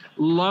ourselves,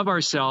 love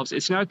ourselves.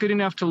 It's not good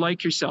enough to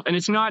like yourself. And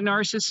it's not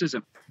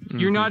narcissism.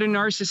 You're not a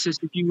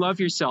narcissist if you love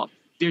yourself.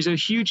 There's a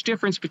huge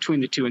difference between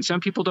the two. And some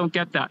people don't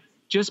get that.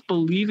 Just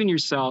believe in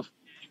yourself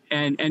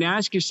and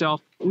ask yourself,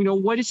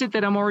 what is it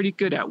that I'm already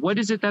good at? What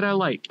is it that I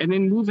like? And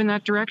then move in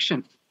that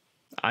direction.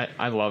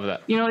 I love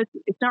that.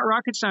 It's not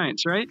rocket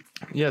science, right?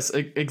 Yes,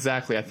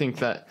 exactly. I think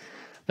that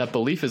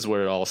belief is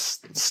where it all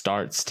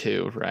starts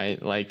too, right?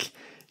 Like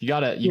you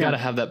gotta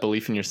have that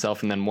belief in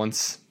yourself. And then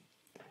once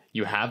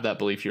you have that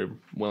belief, you're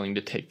willing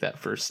to take that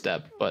first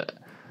step. But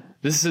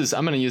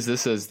I'm going to use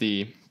this as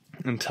the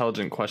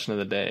intelligent question of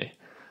the day,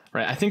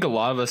 right? I think a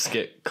lot of us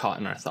get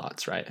caught in our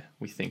thoughts, right?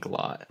 We think a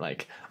lot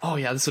like, oh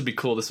yeah, this would be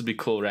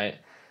cool, right?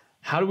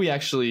 How do we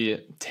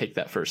actually take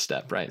that first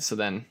step, right? So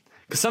then,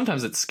 because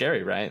sometimes it's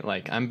scary, right?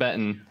 Like I'm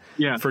betting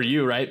for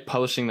you, right?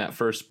 Publishing that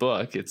first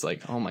book, it's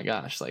like, oh my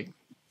gosh, like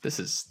this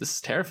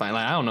is terrifying.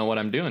 Like I don't know what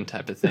I'm doing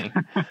type of thing,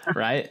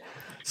 right?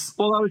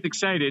 Well, I was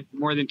excited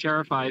more than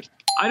terrified.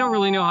 I don't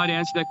really know how to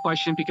answer that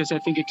question because I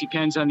think it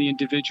depends on the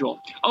individual.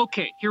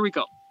 Okay, here we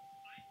go.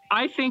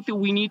 I think that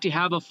we need to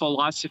have a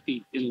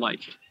philosophy in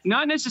life,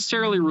 not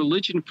necessarily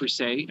religion per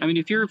se. I mean,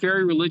 if you're a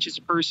very religious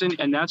person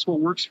and that's what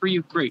works for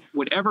you, great.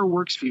 Whatever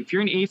works for you. If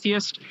you're an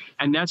atheist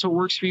and that's what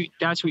works for you,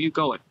 that's what you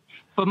go with.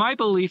 But my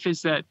belief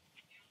is that,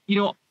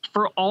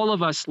 for all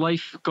of us,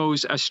 life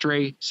goes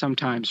astray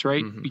sometimes,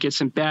 right? We get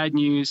some bad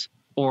news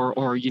or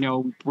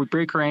we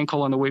break our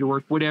ankle on the way to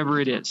work, whatever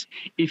it is.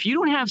 If you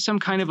don't have some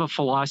kind of a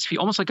philosophy,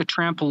 almost like a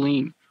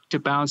trampoline to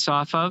bounce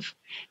off of,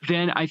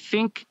 then I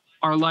think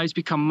our lives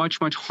become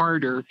much, much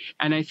harder.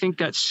 And I think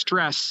that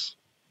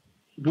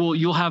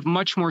you'll have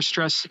much more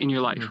stress in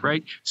your life,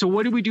 right? So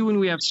what do we do when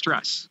we have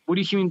stress? What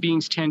do human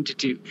beings tend to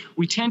do?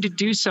 We tend to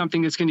do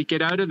something that's going to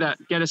get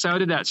us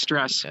out of that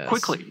stress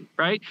quickly,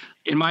 right?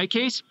 In my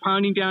case,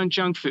 pounding down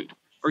junk food,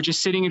 or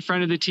just sitting in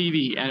front of the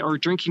TV, or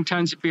drinking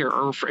tons of beer,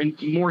 or in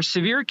more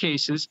severe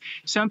cases,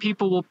 some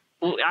people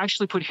will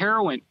actually put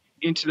heroin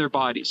into their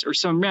bodies, or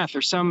some meth,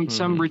 or some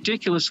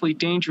ridiculously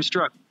dangerous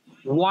drug.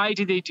 Why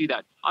do they do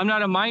that? I'm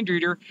not a mind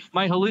reader.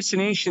 My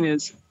hallucination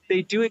is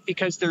They do it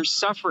because they're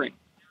suffering.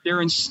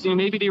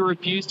 Maybe they were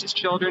abused as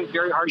children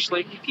very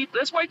harshly.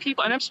 That's why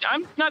people, and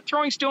I'm not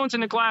throwing stones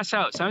in a glass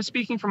house. I'm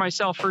speaking for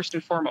myself first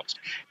and foremost.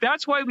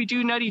 That's why we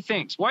do nutty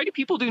things. Why do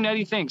people do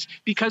nutty things?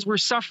 Because we're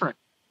suffering.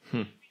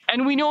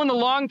 And we know in the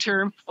long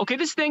term, okay,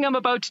 this thing I'm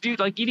about to do,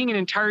 like eating an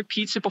entire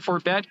pizza before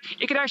bed,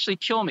 it could actually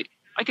kill me.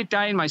 I could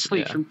die in my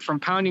sleep from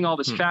pounding all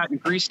this fat and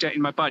grease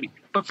in my body.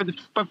 But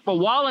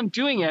while I'm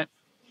doing it,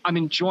 I'm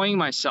enjoying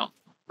myself,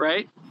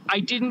 right? I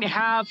didn't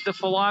have the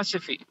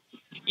philosophy.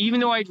 Even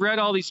though I'd read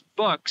all these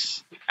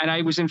books and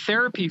I was in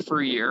therapy for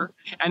a year.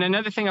 And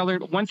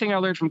one thing I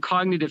learned from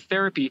cognitive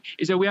therapy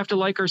is that we have to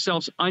like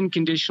ourselves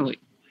unconditionally.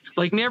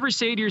 Like, never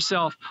say to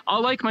yourself,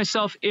 I'll like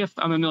myself if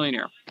I'm a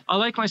millionaire. I'll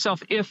like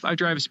myself if I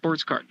drive a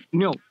sports car.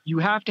 No, you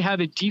have to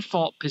have a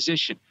default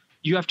position.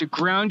 You have to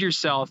ground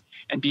yourself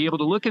and be able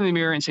to look in the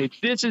mirror and say,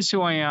 this is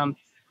who I am.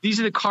 These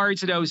are the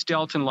cards that I was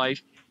dealt in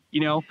life,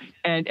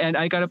 and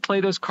I got to play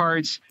those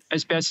cards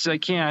as best as I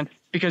can,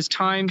 because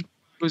time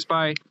goes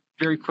by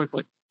very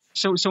quickly.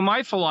 So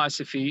my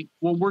philosophy,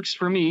 what works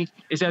for me,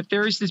 is that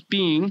there is this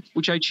being,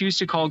 which I choose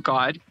to call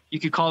God. You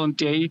could call him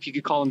Dave, you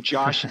could call him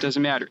Josh, it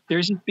doesn't matter.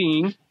 There's this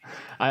being.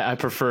 I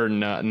prefer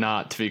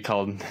not to be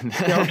called.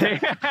 Okay,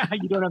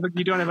 you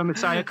don't have a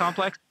Messiah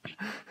complex,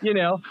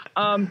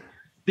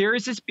 There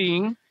is this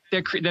being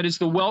that is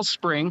the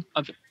wellspring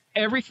of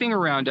everything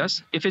around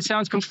us. If it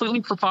sounds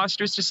completely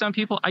preposterous to some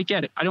people, I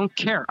get it. I don't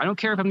care. I don't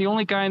care if I'm the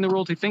only guy in the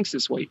world who thinks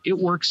this way. It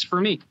works for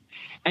me,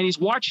 and he's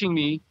watching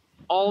me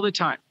all the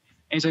time.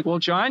 And he's like, well,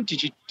 John,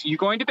 you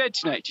going to bed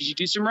tonight? Did you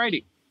do some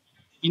writing?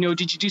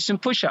 Did you do some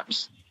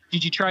push-ups?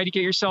 Did you try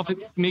to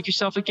make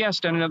yourself a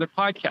guest on another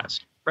podcast?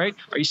 Right?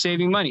 Are you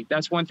saving money?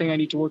 That's one thing I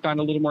need to work on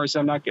a little more. So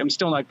I'm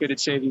still not good at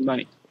saving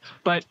money,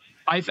 but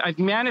I've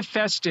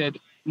manifested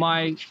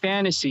my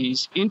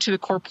fantasies into the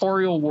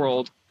corporeal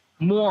world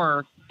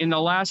more in the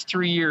last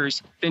 3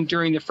 years than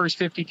during the first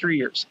 53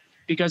 years,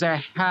 because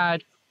I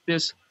had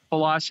this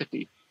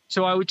philosophy.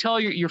 So I would tell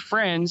your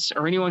friends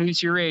or anyone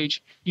who's your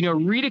age,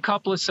 read a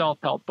couple of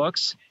self-help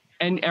books,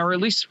 or at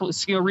least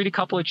read a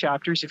couple of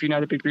chapters if you're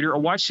not a big reader, or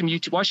watch some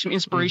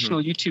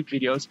inspirational YouTube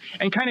videos,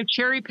 and kind of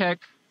cherry pick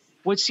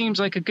what seems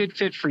like a good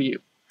fit for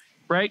you,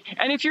 right?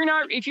 And if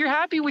you're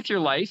happy with your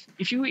life,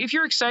 if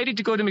you're excited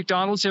to go to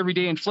McDonald's every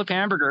day and flip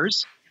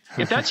hamburgers,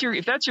 if that's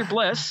your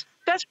bliss,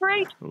 that's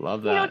great.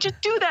 Love that.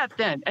 Just do that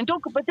then, and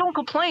don't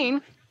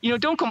complain.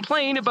 Don't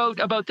complain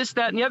about this,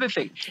 that, and the other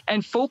thing,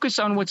 and focus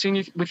on what's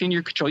within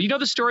your control. You know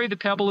the story of the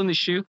pebble in the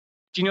shoe?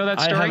 Do you know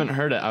that story? I haven't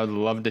heard it. I would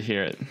love to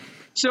hear it.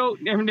 So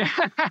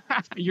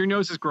your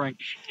nose is growing.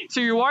 So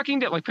you're walking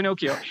down like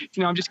Pinocchio.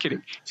 No, I'm just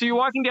kidding. So you're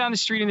walking down the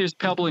street and there's a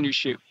pebble in your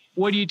shoe.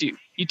 What do?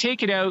 You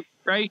take it out,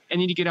 right? And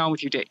then you get on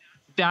with your day.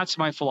 That's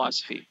my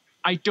philosophy.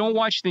 I don't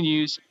watch the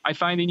news. I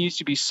find the news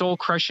to be soul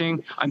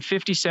crushing. I'm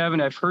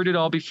 57. I've heard it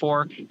all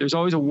before. There's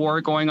always a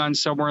war going on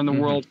somewhere in the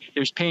world.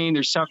 There's pain,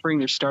 there's suffering,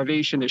 there's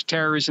starvation, there's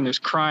terrorism, there's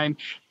crime.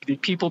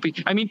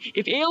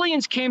 If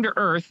aliens came to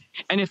Earth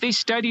and if they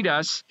studied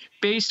us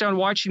based on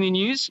watching the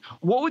news,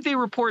 what would they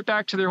report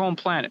back to their home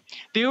planet?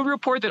 They would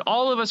report that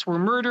all of us were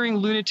murdering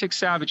lunatic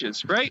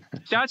savages, right?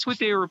 That's what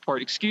they would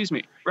report. Excuse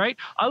me, right?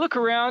 I look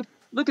around,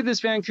 look at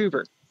this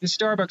Vancouver, this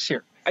Starbucks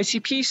here. I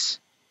see peace.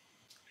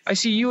 I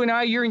see you and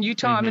I, you're in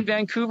Utah, I'm in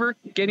Vancouver,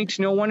 getting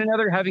to know one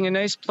another, having a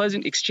nice,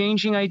 pleasant,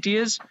 exchanging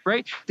ideas,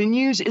 right? The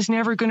news is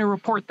never going to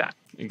report that.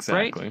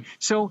 Exactly. Right?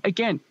 So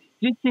again,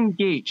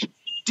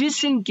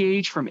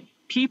 disengage from it.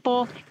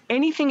 People,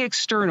 anything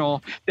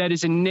external that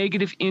is a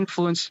negative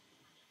influence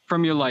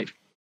from your life.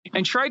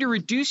 And try to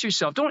reduce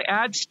yourself. Don't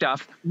add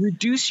stuff.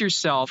 Reduce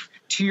yourself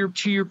to your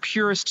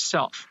purest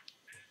self.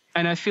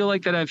 And I feel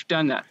like that I've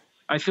done that.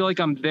 I feel like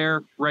I'm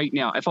there right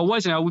now. If I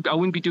wasn't, I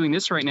wouldn't be doing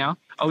this right now.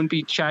 I wouldn't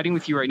be chatting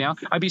with you right now.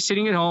 I'd be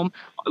sitting at home,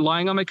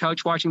 lying on my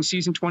couch, watching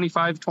season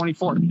 25,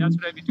 24. That's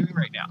what I'd be doing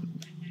right now.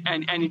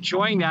 And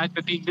enjoying that,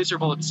 but being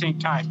miserable at the same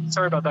time.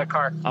 Sorry about that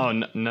car. Oh,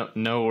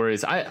 no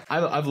worries.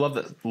 I've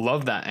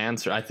loved that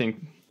answer. I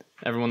think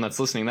everyone that's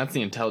listening, that's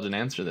the intelligent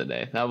answer of the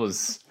day. That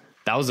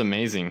was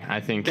amazing.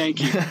 I think.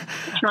 Thank you.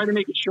 I'm trying to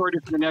make it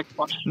shorter for the next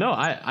one. No,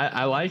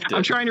 I liked it.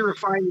 I'm trying to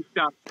refine the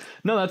stuff.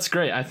 No, that's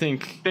great. I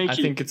think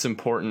it's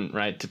important,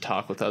 right, to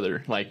talk with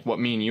like what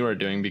me and you are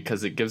doing,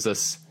 because it gives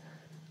us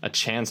a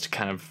chance to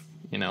kind of,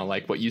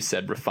 like what you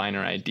said, refine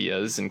our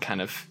ideas and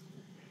kind of,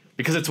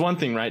 because it's one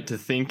thing, right, to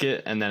think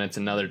it, and then it's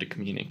another to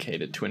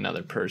communicate it to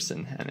another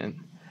person. And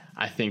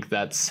I think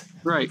that's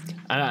right.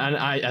 And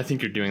I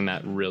think you're doing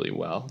that really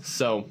well.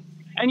 So.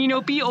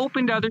 And, be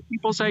open to other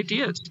people's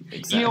ideas.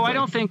 Exactly. I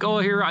don't think,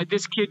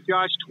 this kid,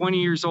 Josh, 20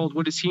 years old,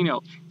 what does he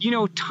know? You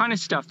know a ton of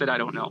stuff that I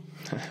don't know.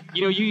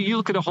 You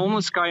look at a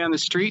homeless guy on the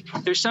street,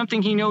 there's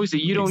something he knows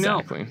that you don't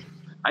know.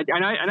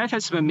 I've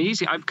had some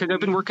amazing, because I've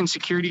been working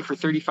security for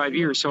 35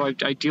 years, so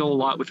I deal a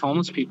lot with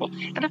homeless people.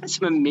 And I've had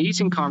some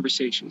amazing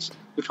conversations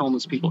with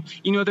homeless people.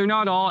 You know, they're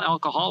not all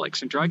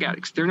alcoholics and drug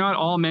addicts. They're not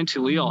all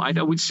mentally ill. I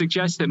would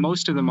suggest that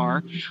most of them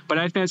are, but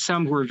I've met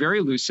some who are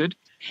very lucid,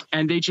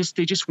 and they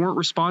just weren't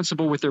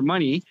responsible with their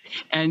money,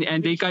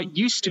 and they got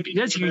used to,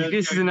 this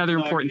is another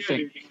important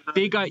thing.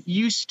 They got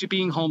used to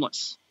being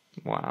homeless.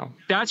 Wow.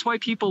 That's why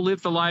people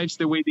live the lives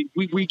the way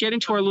we get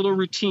into our little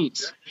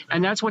routines.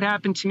 And that's what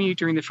happened to me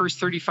during the first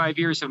 35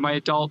 years of my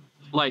adult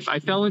life. I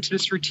fell into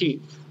this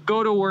routine.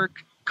 Go to work,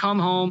 come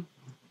home.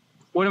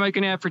 What am I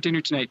going to have for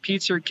dinner tonight?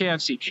 Pizza or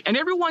KFC? And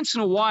every once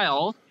in a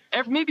while,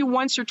 maybe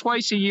once or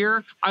twice a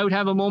year, I would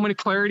have a moment of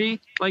clarity.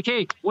 Like,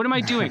 hey, what am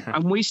I doing?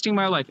 I'm wasting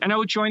my life. And I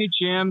would join a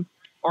gym,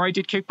 or I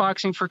did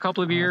kickboxing for a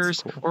couple of years,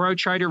 cool. Or I would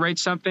try to write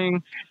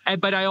something.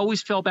 But I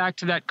always fell back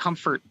to that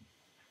comfort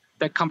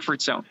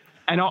zone.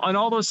 And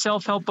all those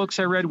self-help books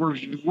I read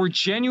were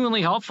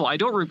genuinely helpful. I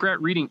don't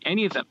regret reading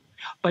any of them,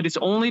 but it's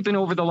only been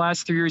over the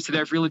last 3 years that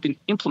I've really been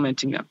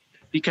implementing them,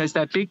 because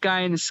that big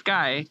guy in the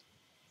sky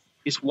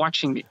is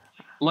watching me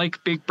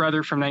like Big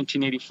Brother from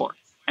 1984.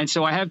 And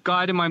so I have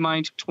God in my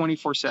mind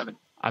 24/7.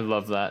 I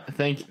love that.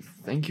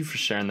 Thank you for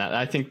sharing that.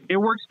 I think it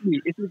works for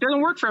me. It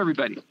doesn't work for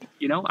everybody.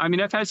 You know, I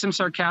mean, I've had some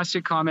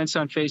sarcastic comments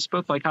on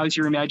Facebook, like, how's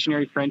your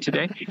imaginary friend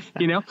today?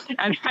 You know,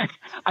 and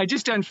I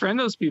just unfriend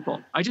those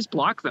people. I just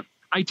block them.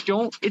 I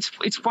don't,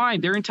 it's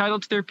fine. They're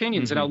entitled to their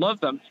opinions, and I love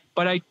them,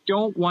 but I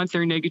don't want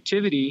their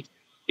negativity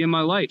in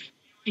my life.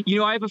 You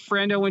know, I have a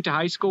friend I went to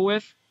high school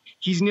with.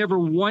 He's never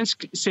once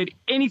said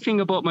anything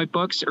about my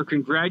books or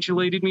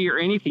congratulated me or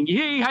anything.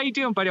 Hey, how you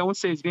doing, buddy? I won't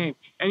say his name.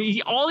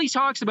 And all he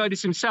talks about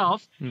is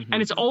himself, and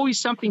it's always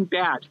something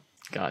bad.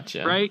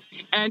 Gotcha. Right.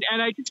 And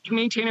I just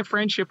maintain a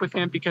friendship with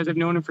him because I've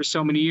known him for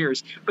so many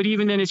years. But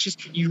even then, it's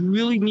just, we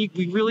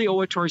really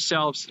owe it to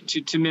ourselves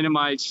to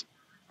minimize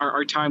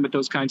our time with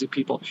those kinds of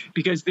people,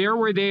 because they're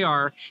where they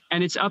are,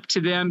 and it's up to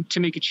them to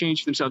make a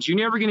change for themselves. You're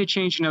never going to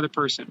change another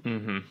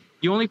person.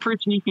 The only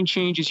person you can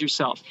change is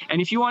yourself.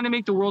 And if you want to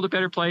make the world a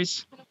better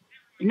place,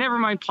 never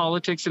mind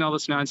politics and all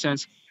this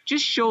nonsense,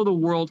 just show the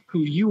world who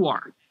you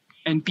are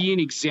and be an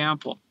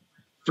example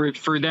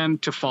for them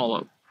to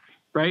follow,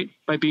 right?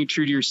 By being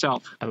true to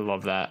yourself. I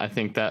love that. I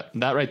think that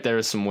right there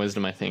is some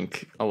wisdom I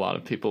think a lot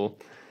of people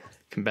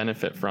can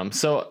benefit from.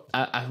 So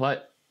I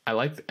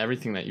like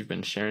everything that you've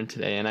been sharing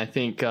today. And I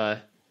think,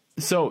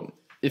 so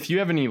if you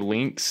have any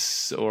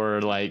links or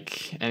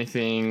like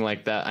anything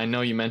like that, I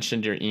know you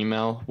mentioned your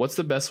email. What's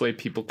the best way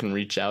people can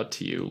reach out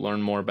to you,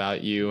 learn more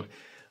about you,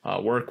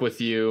 work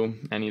with you,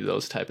 any of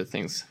those type of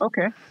things?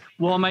 Okay.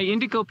 Well, my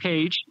Indigo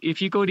page,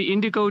 if you go to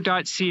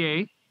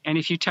indigo.ca and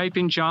if you type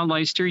in John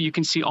Leister, you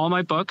can see all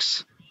my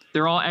books.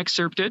 They're all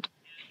excerpted.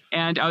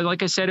 And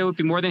like I said, I would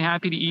be more than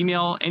happy to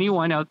email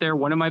anyone out there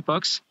one of my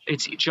books.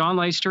 It's John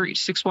Leister,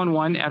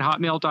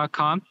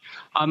 611@hotmail.com.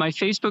 My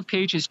Facebook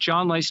page is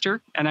John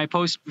Leister, and I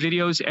post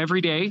videos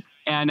every day.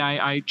 And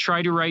I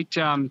try to write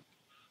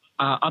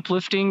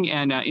uplifting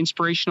and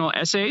inspirational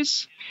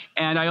essays.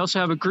 And I also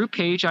have a group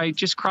page. I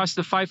just crossed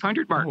the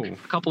 500 mark a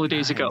couple of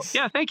days ago.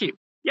 Yeah, thank you.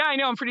 Yeah, I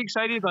know. I'm pretty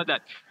excited about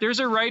that.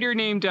 There's a writer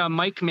named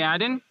Mike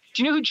Madden.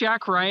 Do you know who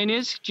Jack Ryan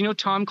is? Do you know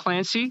Tom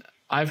Clancy?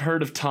 I've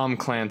heard of Tom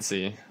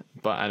Clancy,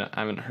 but I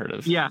haven't heard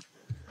of. Yeah.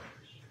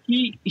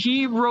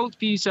 He wrote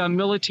these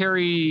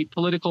military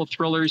political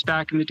thrillers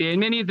back in the day, and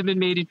many of them have been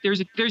made. There's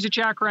a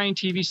Jack Ryan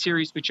TV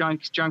series with John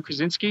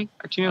Krasinski.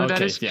 Do you know who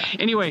that is? Yeah.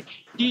 Anyway,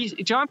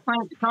 Tom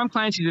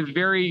Clancy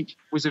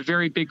was a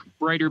very big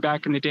writer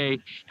back in the day,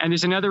 and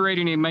there's another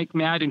writer named Mike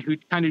Madden who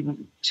kind of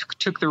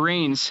took the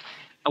reins.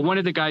 One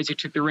of the guys who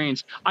took the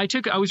reins. I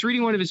was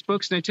reading one of his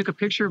books, and I took a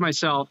picture of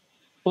myself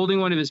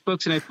holding one of his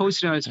books, and I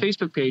posted it on his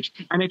Facebook page,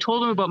 and I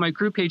told him about my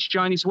group page,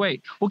 Johnny's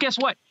Way. Well, guess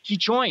what? He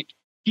joined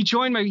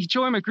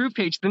my group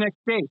page the next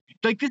day.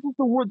 Like, this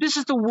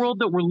is the world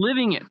that we're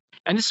living in.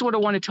 And this is what I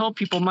want to tell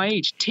people my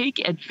age. Take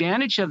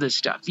advantage of this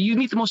stuff. You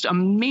meet the most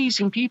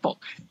amazing people.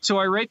 So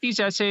I write these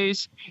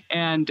essays,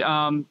 and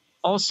and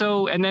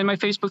then my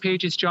Facebook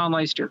page is John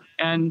Leister,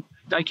 and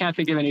I can't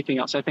think of anything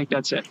else. I think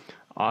that's it.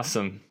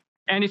 Awesome.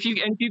 And if you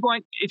go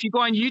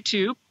on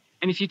YouTube,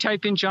 and if you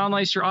type in John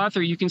Leister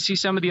author, you can see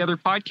some of the other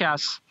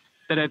podcasts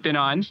that I've been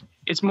on.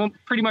 It's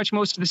pretty much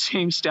most of the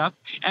same stuff.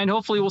 And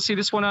hopefully we'll see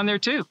this one on there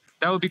too.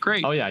 That would be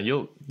great. Oh yeah,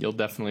 you'll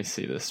definitely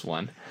see this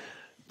one.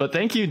 But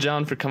thank you,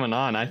 John, for coming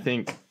on. I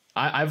think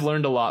I've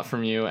learned a lot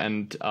from you,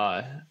 and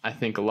I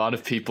think a lot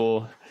of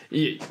people,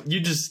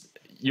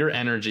 your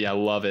energy, I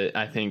love it.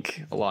 I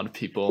think a lot of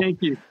people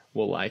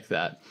will like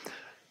that.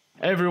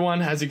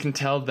 Everyone, as you can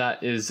tell,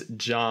 that is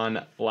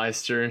John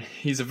Leister.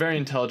 He's a very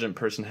intelligent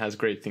person, has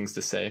great things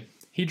to say.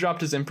 He dropped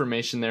his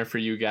information there for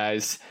you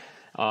guys.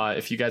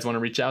 If you guys want to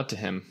reach out to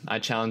him, I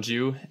challenge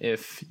you,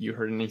 if you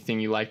heard anything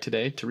you liked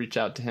today, to reach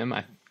out to him.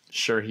 I'm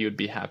sure he would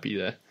be happy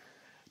to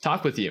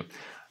talk with you.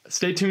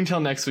 Stay tuned till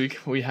next week.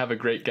 We have a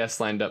great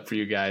guest lined up for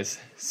you guys.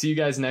 See you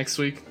guys next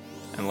week,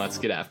 and let's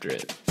get after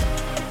it.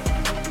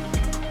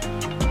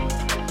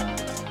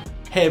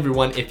 Hey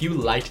everyone, if you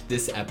liked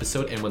this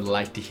episode and would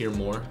like to hear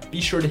more, be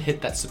sure to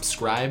hit that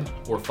subscribe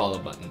or follow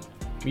button.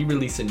 We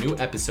release a new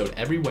episode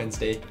every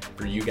Wednesday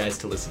for you guys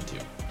to listen to.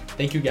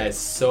 Thank you guys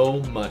so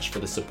much for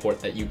the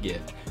support that you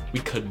give. We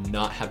could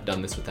not have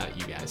done this without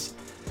you guys.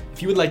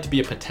 If you would like to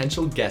be a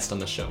potential guest on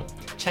the show,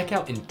 check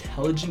out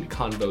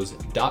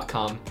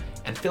intelligentconvos.com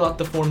and fill out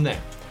the form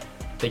there.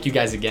 Thank you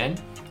guys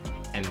again,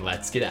 and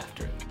let's get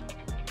after it.